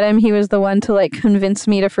never met him, he was the one to like convince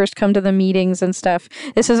me to first come to the meetings and stuff.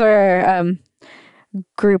 This is our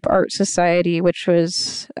group Art Society, which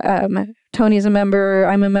was Tony's a member,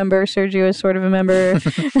 I'm a member, Sergio is sort of a member,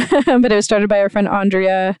 but it was started by our friend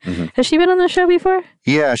Andrea. Has she been on the show before?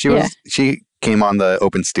 Yeah, she was. She came on the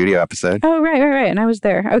Open Studio episode. Oh, right. And I was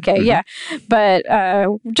there. Okay, yeah. But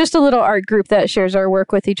just a little art group that shares our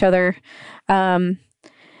work with each other. And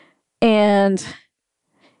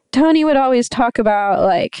Tony would always talk about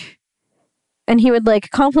like, and he would like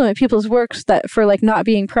compliment people's works that for like not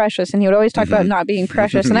being precious, and he would always talk about not being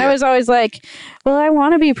precious, and I was always like, well, I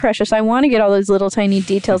want to be precious. I want to get all those little tiny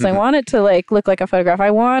details. I want it to like look like a photograph. I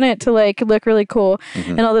want it to like look really cool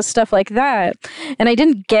and all this stuff like that. And I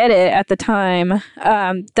didn't get it at the time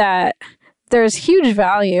that there's huge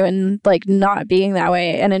value in like not being that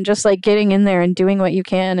way, and in just like getting in there and doing what you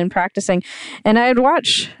can and practicing. And I'd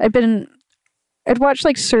watch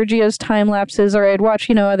like Sergio's time lapses, or I'd watch,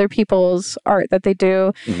 other people's art that they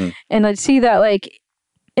do. And I'd see that like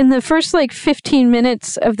in the first like 15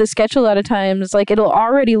 minutes of the sketch, a lot of times, like it'll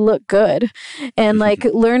already look good. And like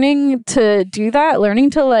learning to do that,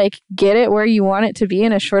 learning to like get it where you want it to be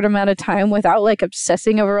in a short amount of time without like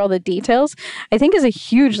obsessing over all the details, I think is a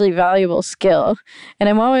hugely valuable skill. And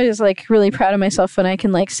I'm always like really proud of myself when I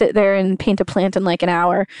can like sit there and paint a plant in like an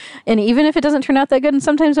hour. And even if it doesn't turn out that good, and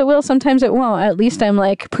sometimes it will, sometimes it won't, at least I'm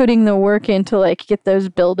like putting the work in to like get those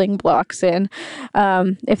building blocks in,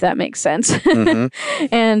 if that makes sense.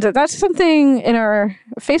 And that's something in our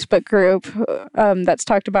Facebook group that's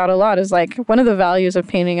talked about a lot, is like one of the values of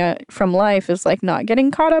painting from life is like not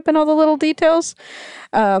getting caught up in all the little details,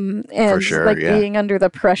 and being under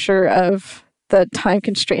the pressure of the time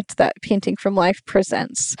constraints that painting from life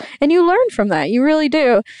presents. And you learn from that. You really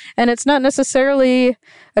do. And it's not necessarily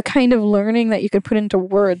a kind of learning that you could put into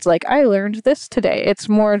words like, I learned this today. It's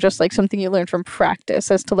more just like something you learn from practice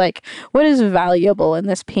as to like, what is valuable in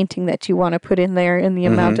this painting that you want to put in there in the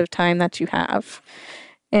amount of time that you have.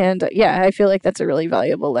 And yeah, I feel like that's a really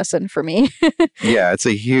valuable lesson for me. Yeah, it's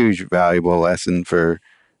a huge valuable lesson for,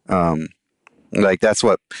 that's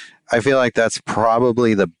what, I feel like that's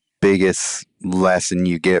probably the biggest lesson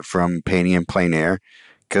you get from painting in plein air,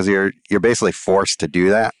 because you're basically forced to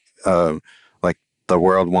do that. Like the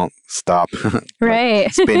world won't stop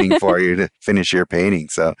right spinning for you to finish your painting.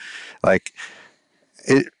 So like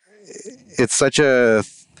it's such a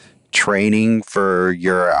training for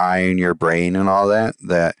your eye and your brain and all that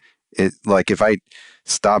it like if I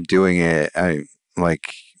stop doing it, I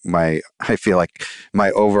feel like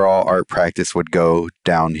my overall art practice would go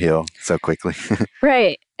downhill so quickly.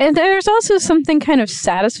 Right. And there's also something kind of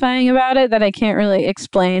satisfying about it that I can't really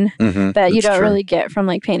explain, that you don't really get from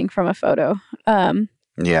like painting from a photo.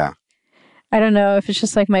 Yeah. I don't know if it's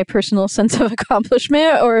just like my personal sense of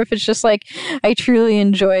accomplishment, or if it's just like I truly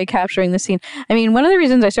enjoy capturing the scene. I mean, one of the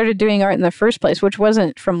reasons I started doing art in the first place, which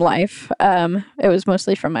wasn't from life, it was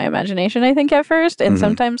mostly from my imagination, I think, at first, and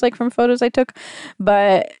sometimes like from photos I took.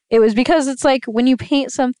 But it was because it's like when you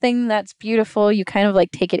paint something that's beautiful, you kind of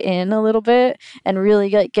like take it in a little bit and really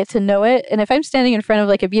like get to know it. And if I'm standing in front of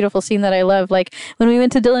like a beautiful scene that I love, like when we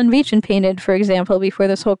went to Dillon Beach and painted, for example, before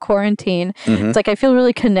this whole quarantine, it's like I feel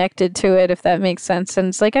really connected to it, if that makes sense. And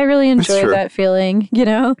it's like I really enjoy that feeling,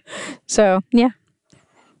 So yeah,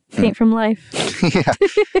 paint from life. Yeah.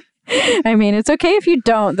 I mean, it's okay if you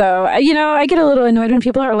don't, though. I get a little annoyed when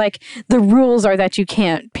people are like, the rules are that you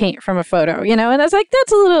can't paint from a photo, and that's like,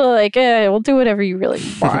 that's a little like, we'll do whatever you really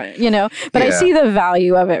want, But I see the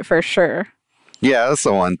value of it for sure. Yeah, that's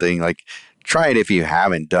the one thing. Like, try it if you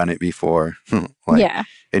haven't done it before.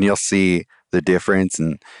 And you'll see the difference,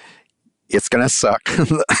 and it's going to suck.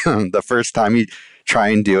 The first time you try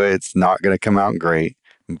and do it, it's not going to come out great,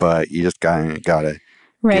 but you just got to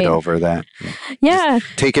get over that. Yeah.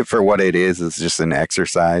 Just take it for what it is. It's just an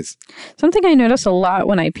exercise. Something I notice a lot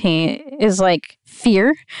when I paint is like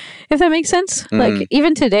fear, if that makes sense. Like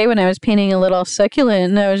even today when I was painting a little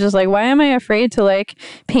succulent, I was just like, why am I afraid to like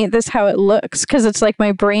paint this how it looks? Because it's like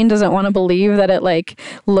my brain doesn't want to believe that it like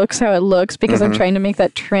looks how it looks, because I'm trying to make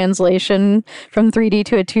that translation from 3D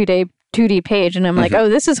to a 2D page, and I'm like, oh,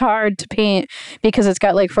 this is hard to paint because it's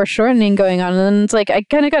got like foreshortening going on, and then it's like I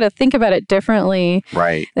kind of got to think about it differently.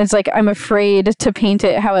 Right. And it's like I'm afraid to paint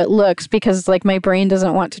it how it looks because like my brain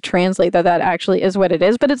doesn't want to translate that actually is what it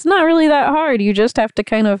is, but it's not really that hard. You just have to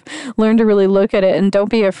kind of learn to really look at it, and don't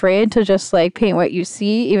be afraid to just like paint what you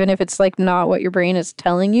see, even if it's like not what your brain is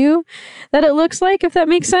telling you that it looks like, if that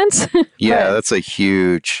makes sense. Yeah, that's a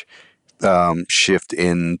huge shift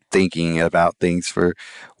in thinking about things. For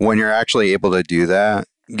when you're actually able to do that,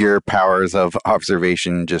 your powers of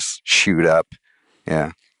observation just shoot up.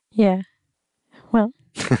 Yeah. Well,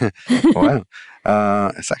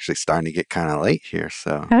 it's actually starting to get kind of late here,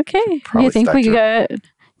 so okay. You think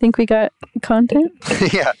we got content?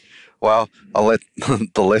 Yeah. Well, I'll let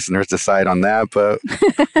the listeners decide on that, but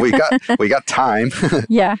we got time.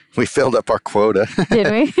 Yeah. We filled up our quota.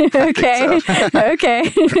 Did we? Okay. So.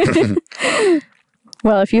 Okay.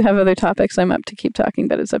 Well, if you have other topics, I'm up to keep talking,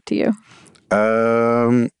 but it's up to you.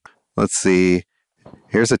 Let's see.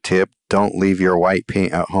 Here's a tip. Don't leave your white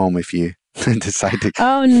paint at home if you decide to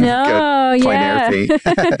oh no, go plein air paint.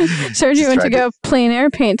 Sergio went to go plein air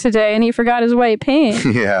paint today, and he forgot his white paint.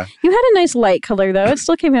 Yeah. You had a nice light color, though. It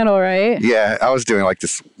still came out all right. Yeah, I was doing like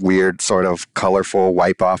this weird sort of colorful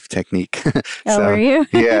wipe-off technique. Were you?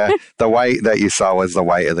 Yeah, the white that you saw was the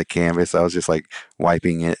white of the canvas. I was just like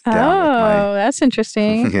wiping it down with that's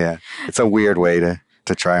interesting. Yeah, it's a weird way to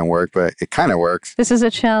try and work, but it kind of works. This is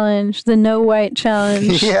a challenge, the no white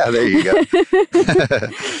challenge. Yeah, there you go.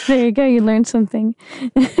 There you go. You learned something.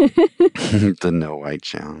 The no white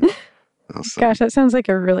challenge. Gosh, that sounds like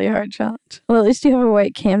a really hard challenge. Well, at least you have a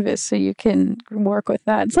white canvas so you can work with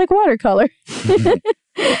that. It's like watercolor.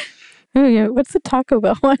 Oh, yeah. What's the Taco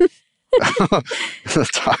Bell one? The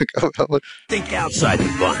Taco Bell one. Think outside the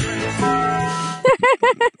box.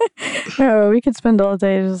 Oh, we could spend all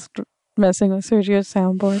day just messing with Sergio's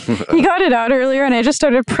soundboard. He got it out earlier, and I just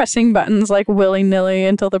started pressing buttons like willy-nilly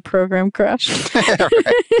until the program crashed. Right.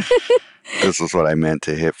 This is what I meant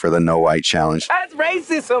to hit for the no white challenge. That's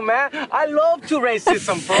racism, man. I love to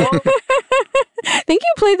racism, bro. I think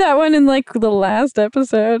you played that one in like the last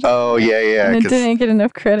episode. Oh, yeah. And it didn't get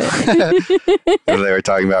enough credit. They were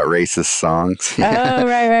talking about racist songs. Oh,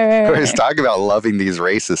 right. We were just talking about loving these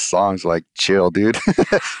racist songs. Like, chill, dude.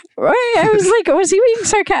 Right. I was like, was he being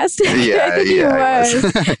sarcastic? Yeah, I think he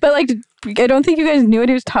was. But like, I don't think you guys knew what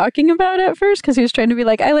he was talking about at first, because he was trying to be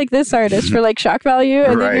like, I like this artist for like shock value.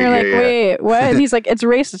 And then you're like, wait, what? And he's like, it's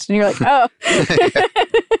racist. And you're like, oh.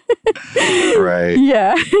 Right.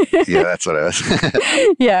 Yeah. Yeah, that's what it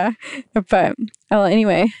was. Yeah. But, well,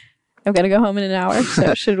 anyway, I've got to go home in an hour.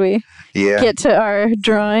 So should we get to our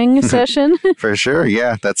drawing session? For sure.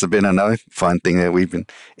 Yeah. That's been another fun thing that we've been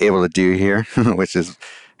able to do here, which is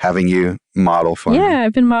having you model for me. Yeah,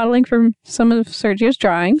 I've been modeling for some of Sergio's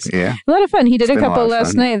drawings. Yeah. A lot of fun. He did a couple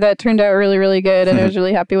last night that turned out really, really good, and I was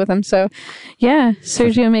really happy with them. So, yeah,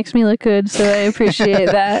 Sergio makes me look good, so I appreciate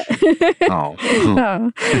that. Oh.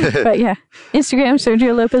 But yeah, Instagram,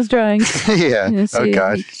 Sergio Lopez Drawings. Yeah. Oh,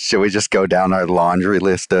 God. Should we just go down our laundry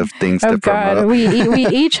list of things to promote? God. We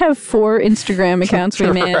each have 4 Instagram accounts we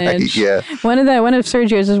manage. Right, yeah. One of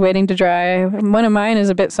Sergio's is waiting to dry. One of mine is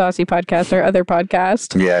a Bit Saucy Podcast, our other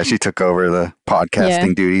podcast. Yeah, she took over the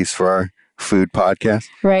podcasting duties for our food podcast.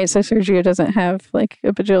 Right, so Sergio doesn't have like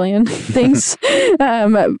a bajillion things.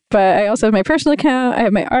 But I also have my personal account. I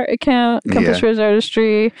have my art account, Compass Rose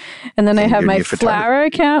Artistry. And then I have my flower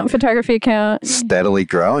account, photography account. Steadily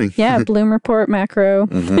growing. Yeah, Bloom Report macro.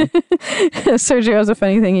 Sergio has a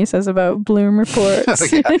funny thing he says about Bloom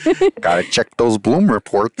Reports. Gotta check those Bloom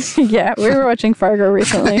Reports. Yeah, we were watching Fargo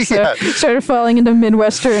recently, so started falling into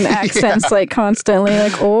Midwestern accents like constantly,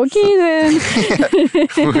 like, okay then.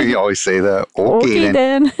 We always say that. Okay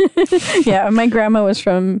then. Yeah, my grandma was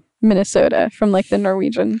from Minnesota, from like the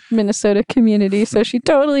Norwegian Minnesota community, so she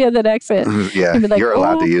totally had that accent. Yeah, like, you're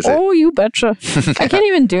allowed to use it. Oh, you betcha. I can't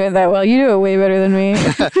even do it that well. You do it way better than me.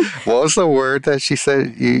 What was the word that she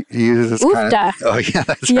said you use? Ufta. Oh, yeah,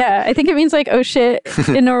 that's right. Yeah, I think it means like, oh shit,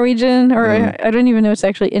 in Norwegian, or I don't even know it's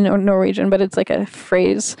actually in Norwegian, but it's like a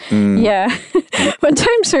phrase. Yeah. One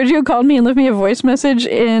time Sergio called me and left me a voice message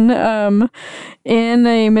in a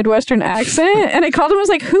Midwestern accent, and I called him, I was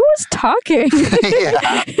like, who was talking?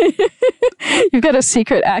 Yeah. You've got a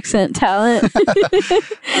secret accent talent.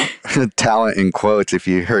 Talent in quotes, if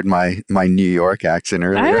you heard my New York accent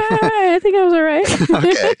earlier. I think I was all right.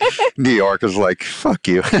 Okay. New York is like, fuck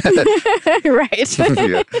you. Right.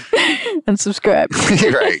 Yeah. Unsubscribe.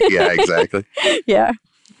 Right. Yeah, exactly. Yeah.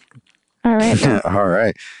 All right. All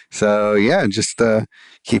right. So, yeah, just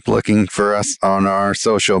keep looking for us on our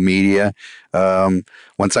social media.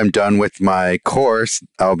 Once I'm done with my course,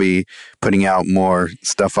 I'll be putting out more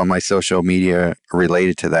stuff on my social media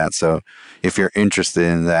related to that. So if you're interested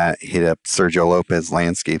in that, hit up Sergio Lopez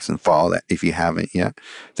Landscapes and follow that if you haven't yet.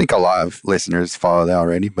 I think a lot of listeners follow that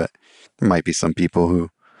already, but there might be some people who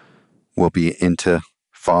will be into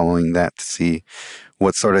following that to see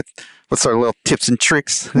what sort of little tips and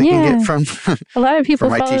tricks they can get from a lot of people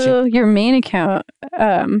follow teaching. Your main account,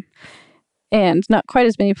 and not quite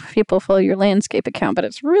as many people follow your landscape account, but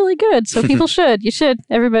it's really good. So people you should,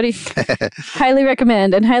 everybody. Highly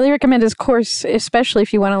recommend. And highly recommend his course, especially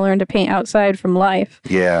if you want to learn to paint outside from life.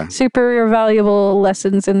 Yeah. Super valuable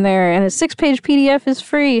lessons in there. And his 6-page PDF is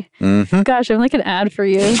free. Mm-hmm. Gosh, I'm like an ad for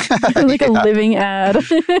you. I'm like a living ad.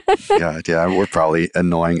 God, yeah, we're probably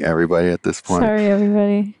annoying everybody at this point. Sorry,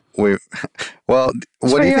 everybody. Well,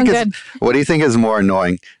 What do you think is more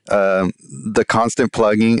annoying? The constant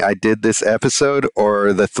plugging I did this episode,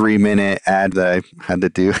 or the 3-minute ad that I had to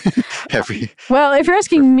do every. Well, if you're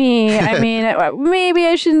asking me, I mean, maybe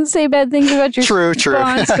I shouldn't say bad things about your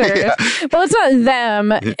sponsors. Yeah. Well, it's not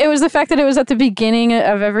them. It was the fact that it was at the beginning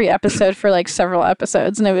of every episode for like several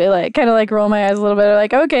episodes, and it would like kind of like roll my eyes a little bit,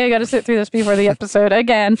 like, okay, I got to sit through this before the episode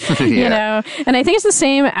again, you know. And I think it's the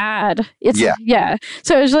same ad. Yeah.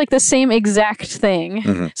 So it was like the same exact thing.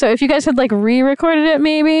 Mm-hmm. So if you guys had like re-recorded it,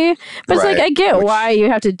 maybe, but it's like, I get why you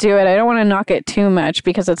have to do it. I don't want to knock it too much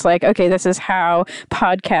because it's like, okay, this is how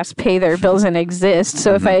podcasts pay their bills and exist.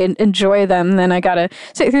 So if I enjoy them, then I got to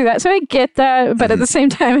sit through that. So I get that. But at the same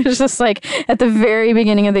time, it's just like at the very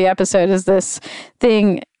beginning of the episode is this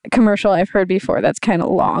commercial I've heard before that's kind of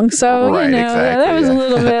long. So, that was a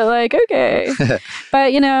little bit like, okay.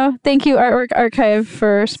 But, thank you, Artwork Archive,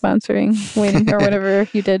 for sponsoring Waiting or whatever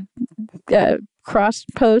you did. Cross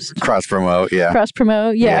promote.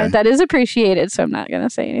 Yeah, that is appreciated. So I'm not going to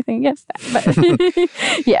say anything against that.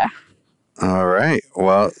 But yeah. All right.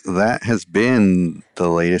 Well, that has been the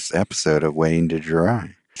latest episode of Waiting to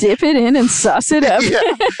Dry. Dip it in and sauce it up. Yeah.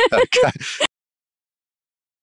 Okay.